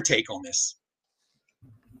 what was your take on this?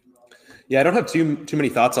 Yeah, I don't have too many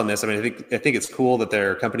thoughts on this. I mean, I think it's cool that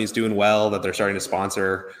their company's doing well, that they're starting to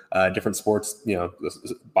sponsor different sports,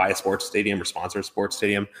 buy a sports stadium or sponsor a sports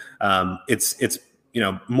stadium. It's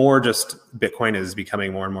more just Bitcoin is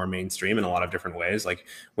becoming more and more mainstream in a lot of different ways. Like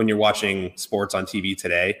when you're watching sports on TV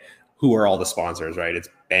today, who are all the sponsors, right? It's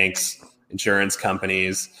banks, insurance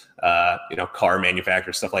companies, car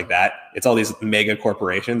manufacturers, stuff like that. It's all these mega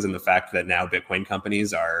corporations, and the fact that now Bitcoin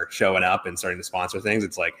companies are showing up and starting to sponsor things.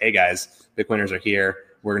 It's like, hey guys, Bitcoiners are here.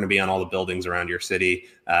 We're going to be on all the buildings around your city.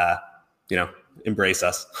 Embrace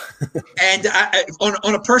us. And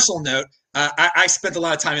on a personal note, I spent a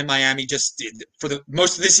lot of time in Miami just for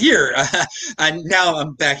most of this year. And now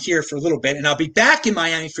I'm back here for a little bit, and I'll be back in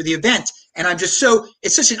Miami for the event. And it's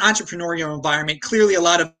such an entrepreneurial environment. Clearly, a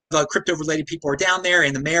lot of crypto-related people are down there,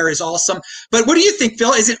 and the mayor is awesome. But what do you think,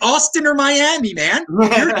 Phil? Is it Austin or Miami, man?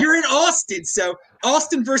 You're in Austin, so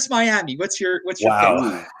Austin versus Miami. What's your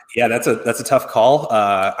wow. pick? Yeah, that's a tough call.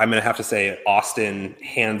 I'm going to have to say Austin,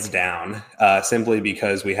 hands down, simply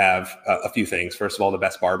because we have a few things. First of all, the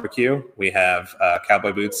best barbecue. We have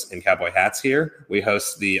cowboy boots and cowboy hats here. We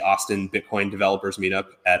host the Austin Bitcoin Developers Meetup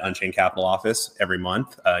at Unchained Capital Office every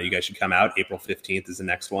month. You guys should come out. April 15th is the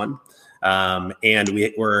next one.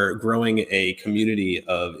 And we're growing a community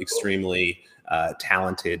of extremely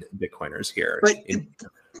talented Bitcoiners here.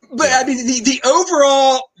 But I mean, the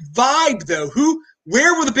overall vibe, though,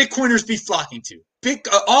 where will the Bitcoiners be flocking to? big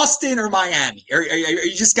Austin or Miami? Or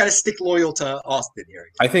you just got to stick loyal to Austin here?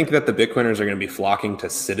 I think that the Bitcoiners are going to be flocking to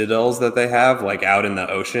citadels that they have, like out in the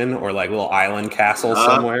ocean or like little island castles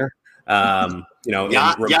somewhere. You know, in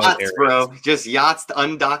remote yachts, areas. bro, just yachts,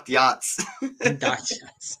 undocked yachts. Undocked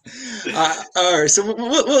yachts. All right, so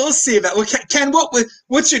we'll see about. Well, Ken,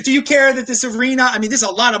 what's your? Do you care that this arena? I mean, there's a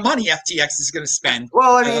lot of money FTX is going to spend.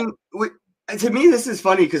 Well, I mean, to me, this is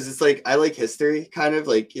funny because it's like I like history, kind of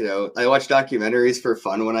like, you know, I watch documentaries for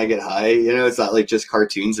fun when I get high. You know, it's not like just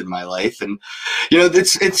cartoons in my life, and you know,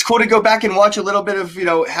 it's cool to go back and watch a little bit of, you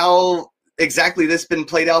know, how exactly this been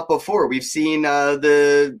played out before. We've seen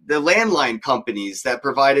the landline companies that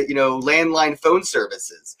provided, you know, landline phone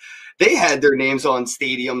services. They had their names on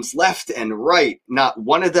stadiums left and right. Not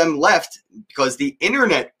one of them left because the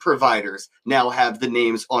internet providers now have the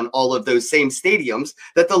names on all of those same stadiums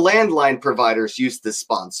that the landline providers used to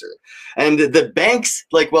sponsor. And the banks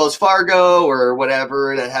like Wells Fargo or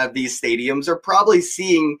whatever that have these stadiums are probably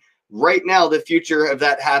seeing right now the future of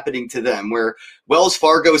that happening to them, where Wells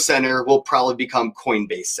Fargo Center will probably become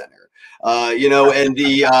Coinbase Center. You know, and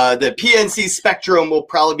the PNC Spectrum will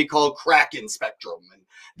probably be called Kraken Spectrum. And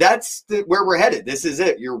that's where we're headed. This is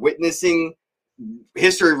it. You're witnessing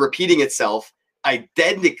history repeating itself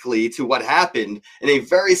identically to what happened in a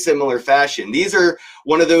very similar fashion. These are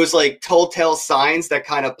one of those like telltale signs that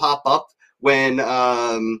kind of pop up when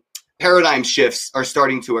paradigm shifts are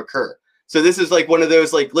starting to occur. So this is like one of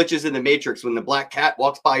those like glitches in the Matrix when the black cat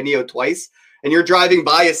walks by Neo twice and you're driving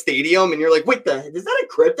by a stadium and you're like, wait, is that a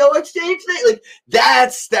crypto exchange thing? Like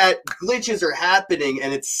that glitches are happening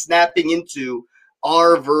and it's snapping into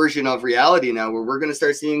our version of reality now, where we're going to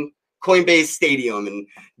start seeing Coinbase Stadium and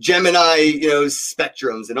Gemini, you know,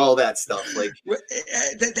 spectrums and all that stuff. Like,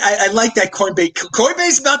 I like that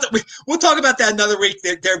Coinbase about that. We'll talk about that another week.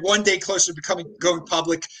 They're one day closer to going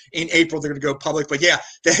public in April. They're going to go public, but yeah,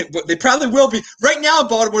 they probably will be. Right now in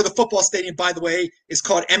Baltimore, the football stadium, by the way, is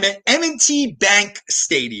called M&T Bank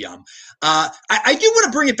Stadium. I do want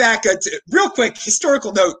to bring it back real quick.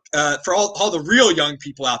 Historical note for all the real young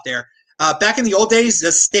people out there. Back in the old days, the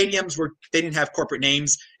stadiums they didn't have corporate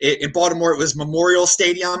names. In Baltimore, it was Memorial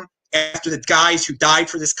Stadium after the guys who died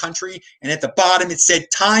for this country. And at the bottom, it said,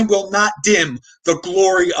 "Time will not dim the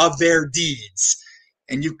glory of their deeds."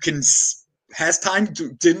 And you has time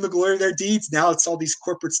to dim the glory of their deeds. Now it's all these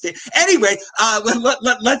corporate Anyway,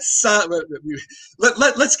 let's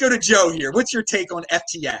go to Joe here. What's your take on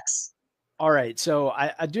FTX? All right. So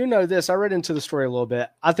I do know this. I read into the story a little bit.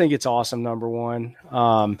 I think it's awesome, number one.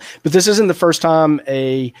 But this isn't the first time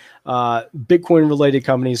a Bitcoin-related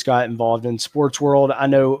companies got involved in sports world. I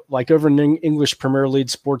know like over in English Premier League,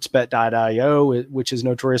 sportsbet.io, which is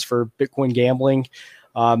notorious for Bitcoin gambling,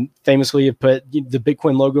 famously have put the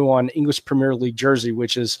Bitcoin logo on English Premier League jersey,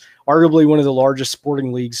 which is arguably one of the largest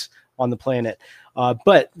sporting leagues on the planet.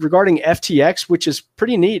 But regarding FTX, which is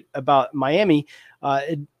pretty neat about Miami,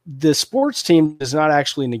 the sports team does not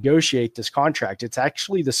actually negotiate this contract. It's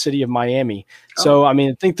actually the city of Miami. Oh. So, I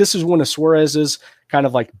mean, I think this is one of Suarez's kind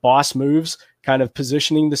of like boss moves, kind of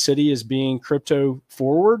positioning the city as being crypto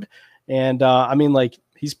forward. And I mean, like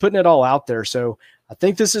he's putting it all out there. So I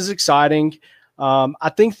think this is exciting.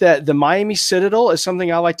 I think that the Miami Citadel is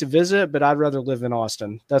something I like to visit, but I'd rather live in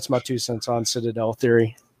Austin. That's my 2 cents on Citadel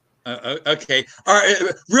theory. Okay. All right.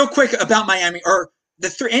 Real quick about Miami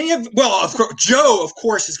of course, Joe, of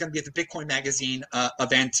course, is going to be at the Bitcoin Magazine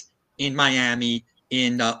event in Miami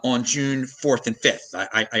on June 4th and 5th,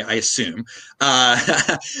 I assume.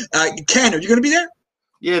 Ken, are you going to be there?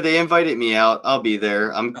 Yeah, they invited me out. I'll be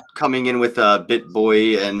there. I'm coming in with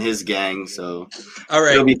BitBoy and his gang, so all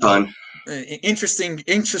right, it'll be fun.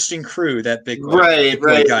 Interesting crew, that Bitcoin.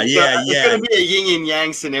 Right. Guy. Yeah. It's going to be a yin and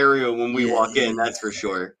yang scenario when we walk in, that's for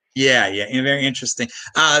sure. Yeah, very interesting.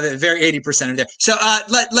 Very 80% of there. So,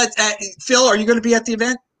 Phil, are you going to be at the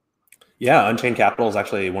event? Yeah, Unchained Capital is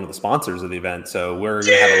actually one of the sponsors of the event, so we're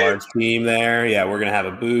going to have a large team there. Yeah, we're going to have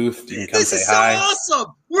a booth. You can come say hi. This is so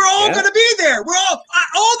awesome. We're all going to be there. We're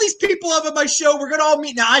all these people up at my show. We're going to all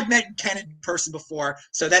meet. Now, I've met Ken in person before,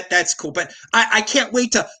 so that's cool. But I can't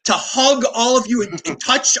wait to hug all of you and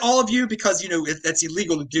touch all of you because, you know, that's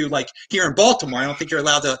illegal to do. Like here in Baltimore, I don't think you're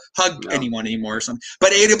allowed to hug anyone anymore or something.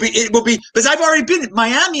 But it will be because I've already been in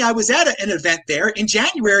Miami. I was at an event there in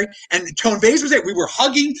January, and Tone Vase was there. We were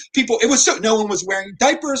hugging people. It was so no one was wearing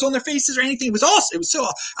diapers on their faces or anything. It was awesome. It was so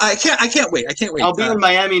I can't wait. I'll be in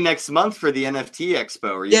Miami next month for the NFT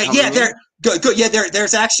Expo. There. Good. Yeah,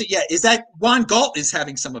 there's actually is that Juan Galt is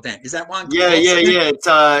having some event? Is that Juan? Yeah. It's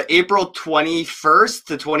April 21st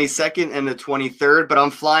to 22nd and the 23rd. But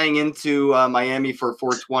I'm flying into Miami for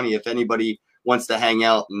 420 if anybody wants to hang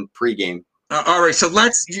out and pregame. All right, so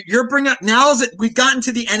you're bringing up now that we've gotten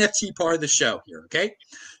to the NFT part of the show here, okay?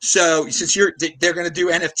 So since they're going to do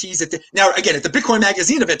NFTs now again at the Bitcoin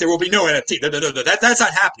Magazine event there will be no NFT. No, that's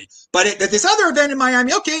not happening. But at this other event in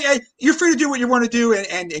Miami, okay, you're free to do what you want to do,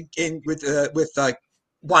 and with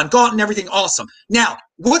Juan Galt and everything, awesome. Now,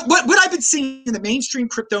 what I've been seeing in the mainstream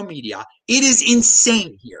crypto media, it is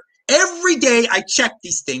insane here. Every day I check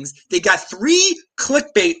these things. They got 3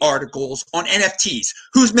 clickbait articles on NFTs.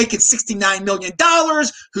 Who's making $69 million?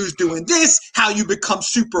 Who's doing this? How you become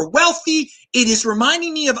super wealthy? It is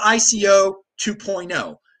reminding me of ICO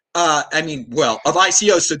 2.0. Of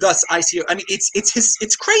ICO, so thus ICO. I mean,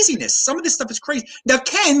 it's craziness. Some of this stuff is crazy. Now,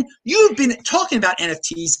 Ken, you've been talking about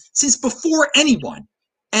NFTs since before anyone.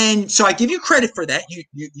 And so I give you credit for that.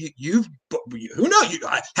 You've who knows?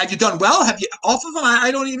 Have you done well? Have you off of them? I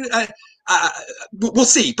don't even. We'll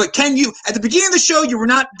see. But Ken, you at the beginning of the show, you were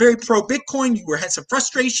not very pro Bitcoin. You had some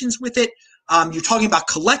frustrations with it. You're talking about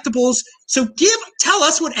collectibles. So tell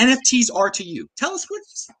us what NFTs are to you. Tell us what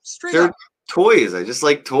straight They're up. Toys. I just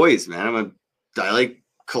like toys, man. I like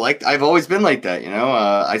collect. I've always been like that, you know.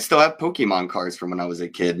 I still have Pokemon cards from when I was a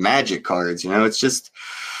kid, Magic cards. You know, it's just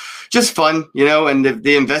fun, you know, and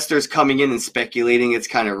the investors coming in and speculating, it's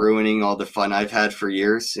kind of ruining all the fun I've had for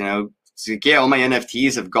years, you know. So, yeah, all my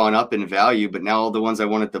NFTs have gone up in value, but now all the ones I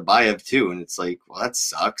wanted to buy have too. And it's like, well, that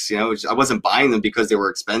sucks. You know, I wasn't buying them because they were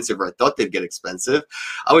expensive or I thought they'd get expensive.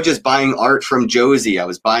 I was just buying art from Josie. I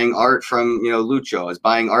was buying art from, you know, Lucho. I was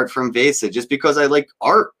buying art from Vesa just because I like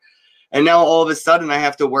art. And now all of a sudden I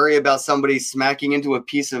have to worry about somebody smacking into a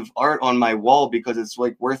piece of art on my wall because it's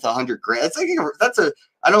like worth $100,000. It's like,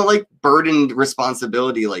 I don't like burdened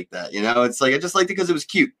responsibility like that. You know, it's like, I just liked it because it was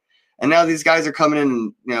cute. And now these guys are coming in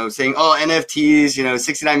and, you know, saying, oh, NFTs, you know,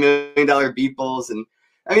 $69 million Beeples. And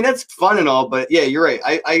I mean, that's fun and all, but yeah, you're right.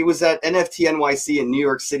 I was at NFT NYC in New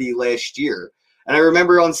York City last year. And I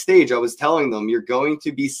remember on stage, I was telling them, you're going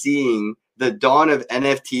to be seeing the dawn of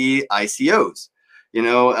NFT ICOs. You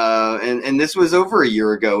know, and this was over a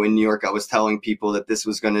year ago in New York. I was telling people that this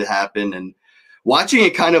was going to happen, and watching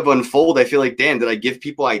it kind of unfold, I feel like, damn, did I give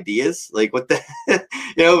people ideas? Like, what the,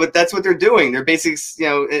 you know, but that's what they're doing. They're basically, you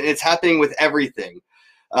know, it's happening with everything.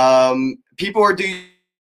 People are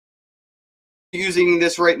using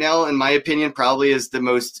this right now, in my opinion, probably is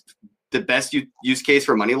the best use case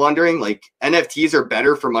for money laundering. Like, NFTs are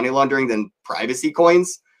better for money laundering than privacy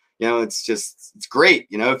coins. You know, it's great.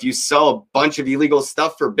 You know, if you sell a bunch of illegal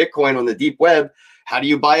stuff for Bitcoin on the deep web, how do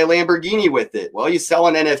you buy a Lamborghini with it? Well, you sell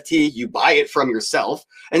an NFT, you buy it from yourself,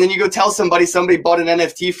 and then you go tell somebody bought an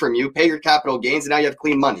NFT from you, pay your capital gains, and now you have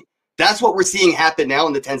clean money. That's what we're seeing happen now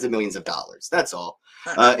in the tens of millions of dollars. That's all.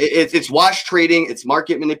 It's wash trading, it's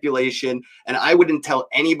market manipulation, and I wouldn't tell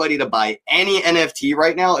anybody to buy any NFT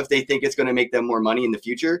right now if they think it's going to make them more money in the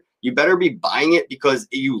future. You better be buying it because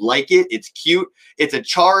you like it. It's cute. It's a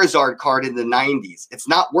Charizard card in the 90s. It's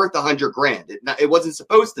not worth $100,000. It wasn't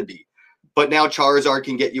supposed to be, but now Charizard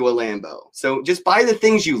can get you a Lambo. So just buy the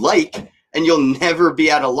things you like, and you'll never be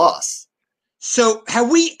at a loss. So have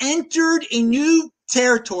we entered a new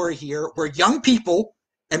territory here where young people,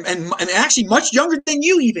 and actually much younger than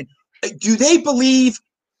you even, do they believe,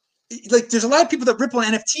 like, there's a lot of people that rip on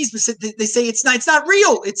NFTs, but they say it's not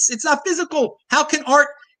real, it's not physical. How can art?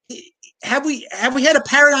 Have we had a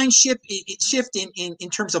paradigm shift in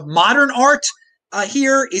terms of modern art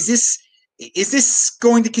here? Is this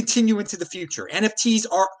going to continue into the future? NFTs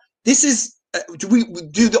are. This is. Do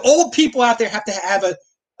the old people out there have to have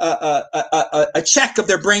a check of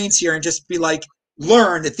their brains here and just be like,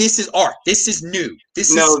 learn that this is art. This is new.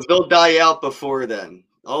 They'll die out before then.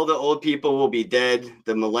 All the old people will be dead.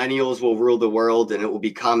 The millennials will rule the world, and it will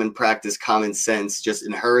be common practice, common sense, just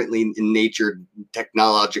inherently in nature,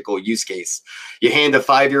 technological use case. You hand a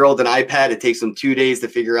 5-year-old an iPad, it takes them 2 days to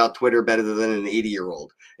figure out Twitter better than an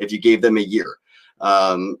 80-year-old if you gave them a year.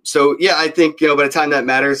 So yeah, I think, you know, by the time that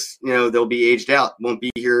matters, you know, they'll be aged out, won't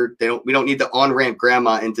be here. We don't need to on-ramp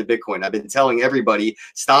grandma into Bitcoin. I've been telling everybody,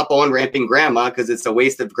 stop on-ramping grandma because it's a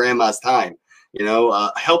waste of grandma's time. You know,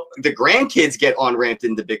 help the grandkids get on-ramped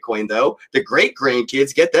into Bitcoin, though. The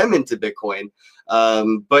great-grandkids, get them into Bitcoin.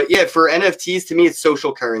 But yeah, for NFTs, to me, it's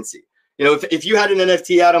social currency. You know, if you had an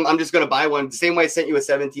NFT, Adam, I'm just going to buy one. The same way I sent you a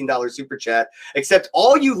 $17 super chat, except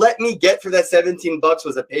all you let me get for that $17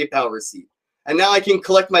 was a PayPal receipt. And now I can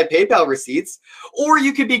collect my PayPal receipts. Or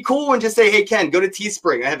you could be cool and just say, hey, Ken, go to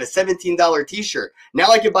Teespring. I have a $17 t-shirt.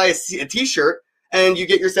 Now I can buy a t-shirt and you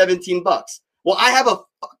get your $17. Well, I have a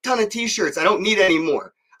ton of t-shirts. I don't need any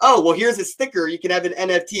more. Oh, well, here's a sticker. You can have an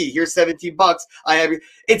NFT. Here's $17.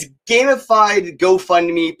 It's gamified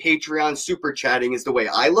GoFundMe, Patreon, super chatting is the way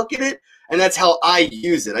I look at it. And that's how I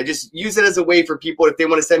use it. I just use it as a way for people, if they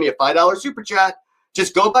want to send me a $5 super chat,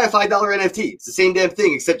 just go buy a $5 NFT. It's the same damn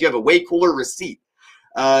thing, except you have a way cooler receipt.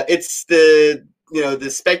 It's the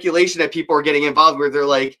speculation that people are getting involved where they're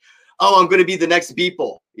like, oh, I'm going to be the next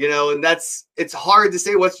Beeple, and it's hard to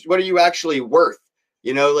say what are you actually worth.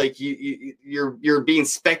 Like you're being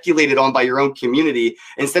speculated on by your own community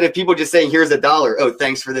instead of people just saying, here's $1. Oh,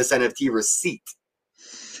 thanks for this NFT receipt.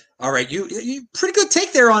 All right, you pretty good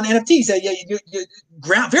take there on NFTs. You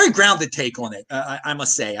very grounded take on it. I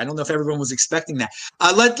must say. I don't know if everyone was expecting that.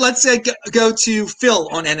 Let's go to Phil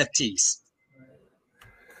on NFTs.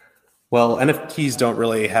 Well, NFTs don't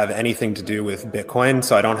really have anything to do with Bitcoin,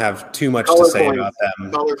 so I don't have too much color to say coins, about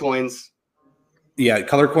them. Color coins. Yeah,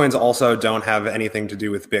 color coins also don't have anything to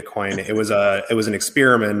do with Bitcoin. It was an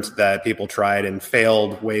experiment that people tried and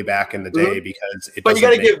failed way back in the day because it. But you got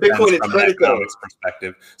to give Bitcoin its credit from an economics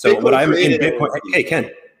perspective. So Bitcoin what I'm in Bitcoin, hey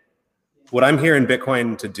Ken, what I'm here in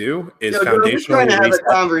Bitcoin to do is foundationally trying to have a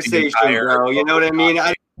conversation, bro. You know what I mean?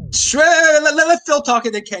 Sure, let Phil talk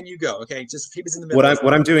and then Ken, you go. Okay, just keep us in the middle.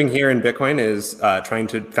 What I'm doing here in Bitcoin is trying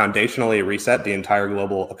to foundationally reset the entire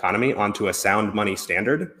global economy onto a sound money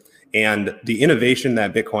standard. And the innovation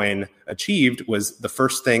that Bitcoin achieved was the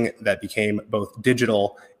first thing that became both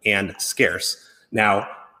digital and scarce. Now,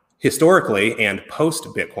 historically and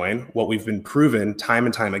post-Bitcoin, what we've been proven time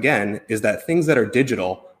and time again is that things that are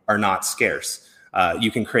digital are not scarce. You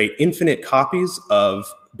can create infinite copies of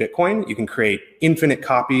Bitcoin. You can create infinite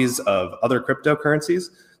copies of other cryptocurrencies.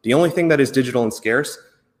 The only thing that is digital and scarce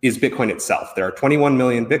is Bitcoin itself. There are 21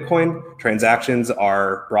 million Bitcoin. Transactions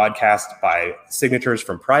are broadcast by signatures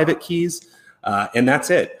from private keys, and that's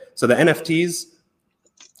it. So the NFTs,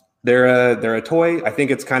 they're a toy. I think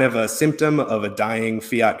it's kind of a symptom of a dying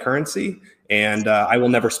fiat currency, and I will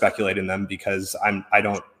never speculate in them because I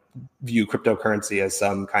don't view cryptocurrency as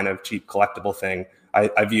some kind of cheap collectible thing.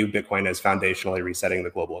 I view Bitcoin as foundationally resetting the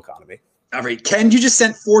global economy. All right, Ken, you just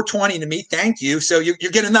sent 420 to me. Thank you. So you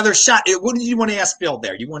get another shot. What did you want to ask Phil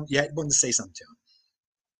there? You wanted to say something to him.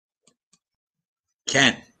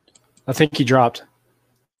 Ken. I think he dropped.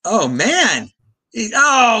 Oh, man.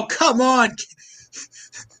 Oh, come on.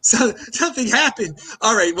 So something happened.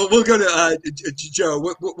 All right, well, we'll go to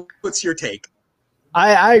Joe. What's your take?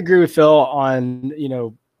 I agree with Phil on,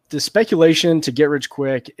 the speculation to get rich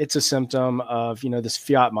quick. It's a symptom of, this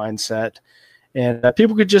fiat mindset. And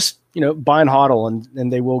people could just, buy and hodl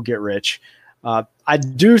and they will get rich. I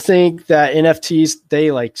do think that NFTs,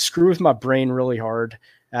 they screw with my brain really hard,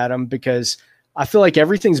 Adam, because I feel like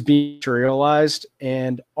everything's being materialized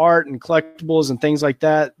and art and collectibles and things like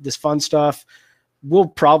that, this fun stuff will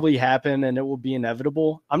probably happen and it will be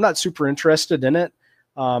inevitable. I'm not super interested in it.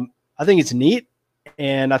 I think it's neat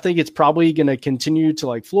and I think it's probably going to continue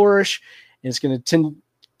to flourish and it's going to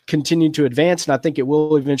continue to advance. And I think it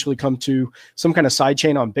will eventually come to some kind of side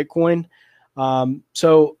chain on Bitcoin.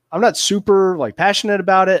 So I'm not super passionate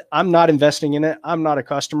about it. I'm not investing in it. I'm not a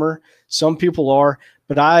customer. Some people are,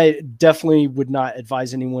 but I definitely would not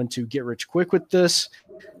advise anyone to get rich quick with this.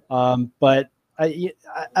 But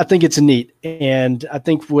I think it's neat. And I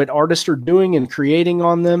think what artists are doing and creating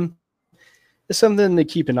on them is something to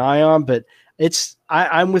keep an eye on, but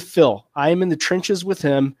I'm with Phil. I am in the trenches with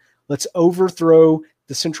him. Let's overthrow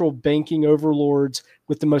the central banking overlords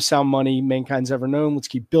with the most sound money mankind's ever known. Let's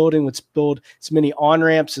keep building. Let's build as many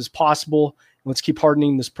on-ramps as possible. And let's keep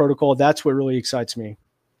hardening this protocol. That's what really excites me.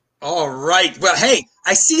 All right. Well, hey,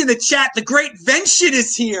 I see in the chat the great Vention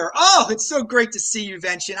is here. Oh, it's so great to see you,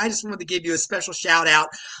 Vention. I just wanted to give you a special shout out.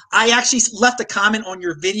 I actually left a comment on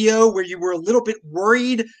your video where you were a little bit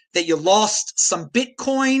worried that you lost some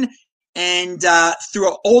Bitcoin and through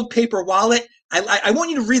an old paper wallet. I want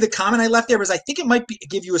you to read the comment I left there because I think it might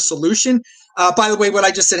give you a solution. By the way, what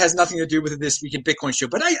I just said has nothing to do with This Week in Bitcoin show.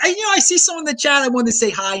 But I see someone in the chat. I wanted to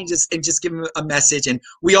say hi and just give him a message. And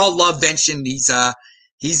we all love Vention. He's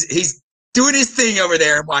doing his thing over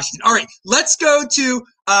there in Washington. All right, let's go to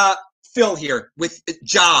Phil here with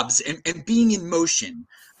jobs and being in motion.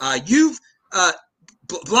 You've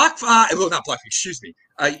BlockFi, well, not BlockFi, excuse me.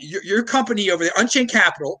 Your company over there, Unchained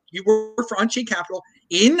Capital. You work for Unchained Capital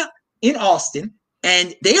in Austin,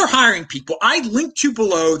 and they are hiring people. I linked to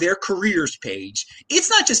below their careers page. It's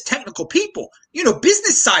not just technical people,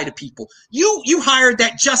 business side of people. You hired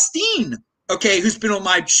that Justine, okay, who's been on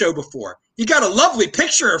my show before. You got a lovely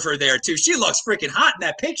picture of her there, too. She looks freaking hot in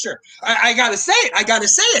that picture. I got to say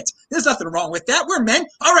it. There's nothing wrong with that. We're men.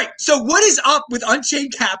 All right. So what is up with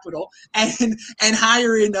Unchained Capital and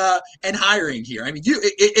hiring here? I mean,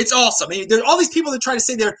 it's awesome. I mean, there are all these people that try to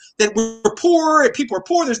say that we're poor, and people are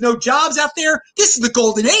poor. There's no jobs out there. This is the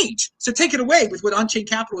golden age. So take it away with what Unchained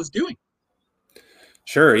Capital is doing.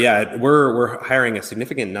 Sure. Yeah, we're hiring a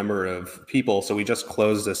significant number of people. So we just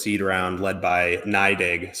closed a seed round led by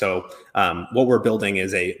NYDIG. So what we're building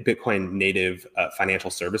is a Bitcoin native financial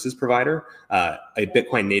services provider, a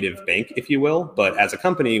Bitcoin native bank, if you will. But as a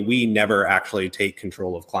company, we never actually take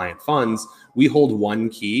control of client funds. We hold one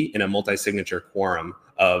key in a multi-signature quorum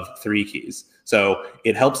of 3 keys. So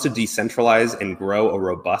it helps to decentralize and grow a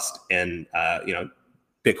robust and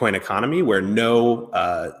Bitcoin economy where no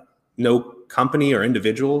company or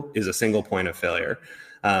individual is a single point of failure.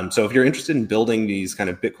 So if you're interested in building these kind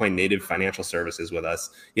of Bitcoin native financial services with us,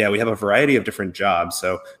 yeah, we have a variety of different jobs.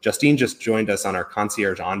 So Justine just joined us on our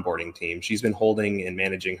concierge onboarding team. She's been holding and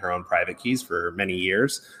managing her own private keys for many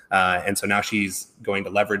years. And so now she's going to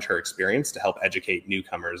leverage her experience to help educate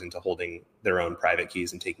newcomers into holding their own private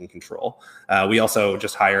keys and taking control. We also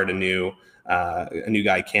just hired a new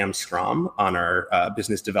guy, Cam Strom, on our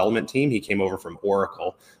business development team. He came over from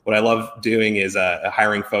Oracle. What I love doing is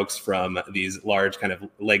hiring folks from these large kind of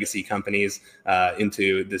legacy companies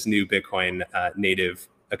into this new Bitcoin native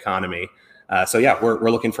economy. So yeah, we're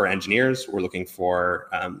looking for engineers. We're looking for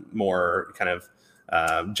more kind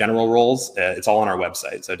of general roles. It's all on our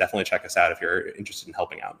website. So definitely check us out if you're interested in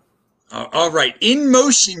helping out. All right. In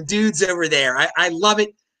motion, dudes over there. I love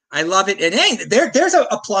it. I love it. And hey, there's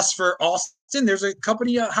a plus for Austin. There's a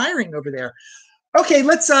company hiring over there. Okay,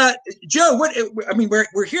 let's Joe,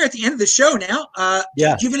 we're here at the end of the show now.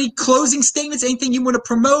 Yeah. Do you have any closing statements, anything you want to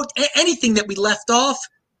promote, anything that we left off?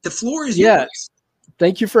 The floor is yours.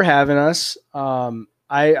 Thank you for having us. I'm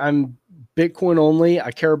Bitcoin only.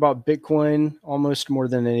 I care about Bitcoin almost more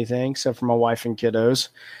than anything, except for my wife and kiddos.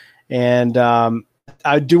 And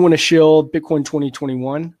I do want to shield Bitcoin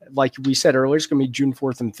 2021. Like we said earlier, it's going to be June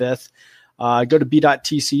 4th and 5th. Go to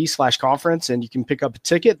b.tc/conference and you can pick up a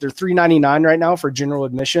ticket. They're $3.99 right now for general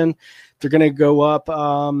admission. They're going to go up to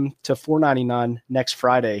 $4.99 next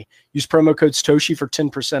Friday. Use promo code Satoshi for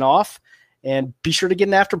 10% off. And be sure to get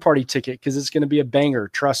an after party ticket because it's going to be a banger.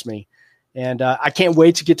 Trust me. And I can't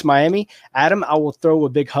wait to get to Miami. Adam, I will throw a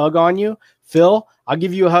big hug on you. Phil, I'll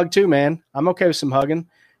give you a hug too, man. I'm okay with some hugging.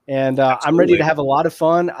 And I'm ready to have a lot of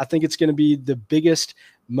fun. I think it's going to be the biggest,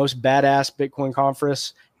 most badass Bitcoin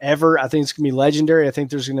conference ever. I think it's going to be legendary. I think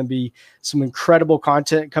there's going to be some incredible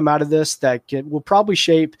content come out of this that will probably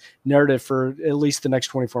shape narrative for at least the next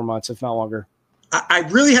 24 months, if not longer. I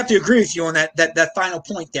really have to agree with you on that final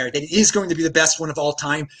point there, that it is going to be the best one of all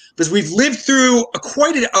time, because we've lived through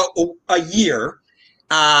quite a year,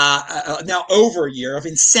 now over a year of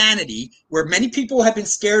insanity, where many people have been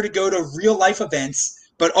scared to go to real life events.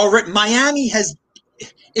 But already Miami has,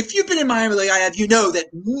 if you've been in Miami like I have, you know that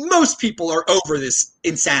most people are over this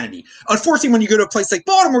insanity. Unfortunately, when you go to a place like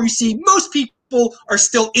Baltimore, you see most people are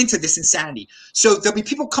still into this insanity. So there'll be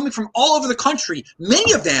people coming from all over the country.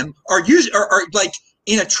 Many of them are like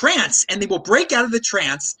in a trance, and they will break out of the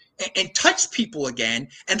trance and touch people again,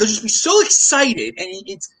 and they'll just be so excited.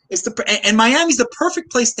 And and Miami's the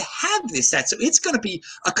perfect place to have this at. So it's going to be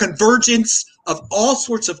a convergence of all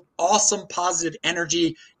sorts of awesome positive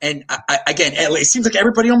energy. And again, it seems like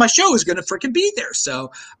everybody on my show is going to freaking be there.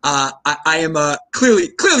 So I am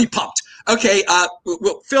clearly pumped. Okay,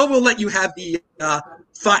 Phil, we'll let you have the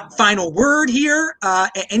final word here.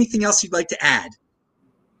 Anything else you'd like to add?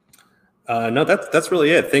 No, that's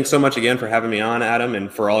really it. Thanks so much again for having me on, Adam,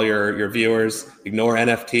 and for all your viewers. Ignore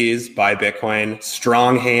NFTs, buy Bitcoin,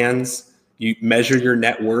 strong hands. You measure your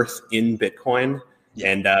net worth in Bitcoin,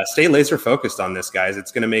 and stay laser focused on this, guys.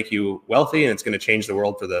 It's going to make you wealthy, and it's going to change the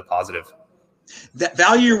world for the positive. That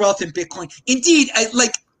value your wealth in Bitcoin. Indeed, when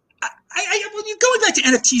you're going back to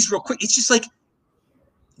NFTs real quick, it's just like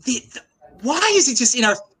why is it just in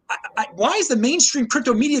our why is the mainstream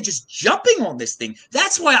crypto media just jumping on this thing?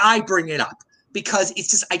 That's why I bring it up, because it's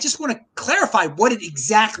just I just want to clarify what it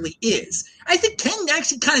exactly is. I think Ken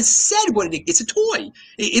actually kind of said what it is. It's a toy.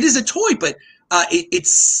 It is a toy, but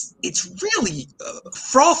it's really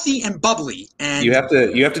frothy and bubbly. And you have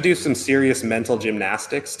to do some serious mental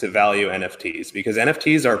gymnastics to value NFTs, because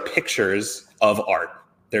NFTs are pictures of art.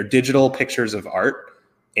 They're digital pictures of art.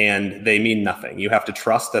 And they mean nothing. You have to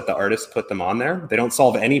trust that the artists put them on there. They don't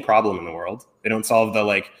solve any problem in the world. They don't solve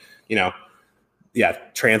the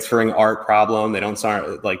transferring art problem. They don't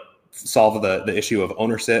solve the issue of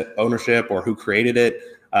ownership or who created it.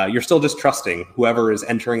 You're still just trusting whoever is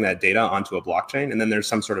entering that data onto a blockchain, and then there's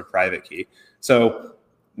some sort of private key. So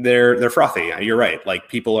they're frothy. You're right. Like,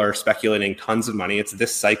 people are speculating tons of money. It's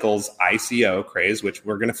this cycle's ICO craze, which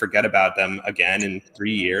we're going to forget about them again in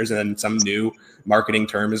 3 years, and then some new marketing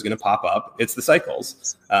term is going to pop up. It's the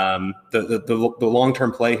cycles. The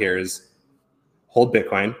long-term play here is hold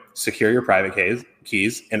Bitcoin, secure your private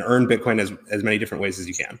keys and earn Bitcoin as many different ways as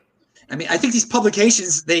you can. I mean, I think these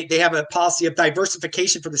publications, they have a policy of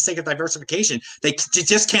diversification for the sake of diversification. They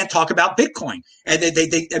just can't talk about Bitcoin. And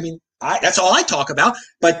that's all I talk about.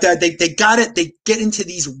 But they got it. They get into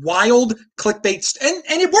these wild clickbaits,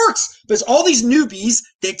 and it works because all these newbies,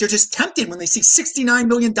 they're just tempted when they see $69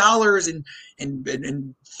 million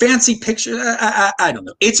and fancy pictures. I don't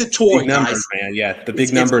know. It's a toy, big numbers, guys. Man. Yeah, the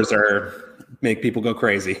big numbers make people go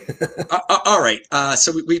crazy. All right.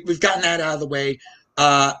 So we've gotten that out of the way.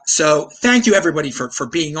 So thank you everybody for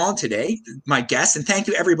being on today, my guests, and thank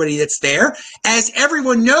you everybody that's there. As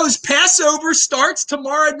everyone knows, Passover starts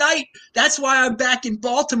tomorrow night. That's why I'm back in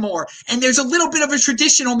Baltimore. And there's a little bit of a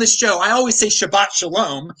tradition on this show. I always say Shabbat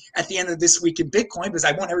Shalom at the end of This Week in Bitcoin because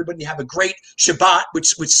I want everybody to have a great Shabbat,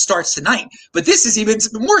 which starts tonight. But this is even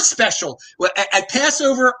more special. At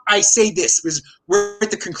Passover, I say this because we're at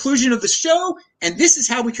the conclusion of the show, and this is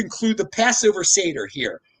how we conclude the Passover Seder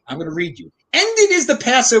here. I'm going to read you. Ended is the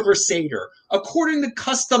Passover Seder, according to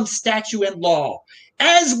custom, statute, and law.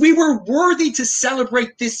 As we were worthy to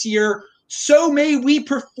celebrate this year, so may we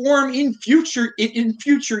perform in future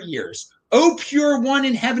years. O pure one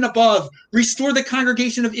in heaven above, restore the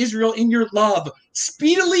congregation of Israel in your love.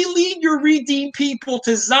 Speedily lead your redeemed people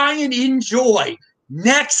to Zion in joy.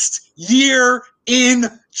 Next year in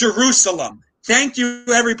Jerusalem. Thank you,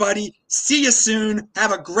 everybody. See you soon.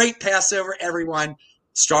 Have a great Passover, everyone.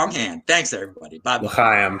 Strong hand. Thanks, everybody. Bye.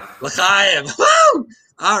 L'chaim. L'chaim. Woo!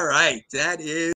 All right. That is.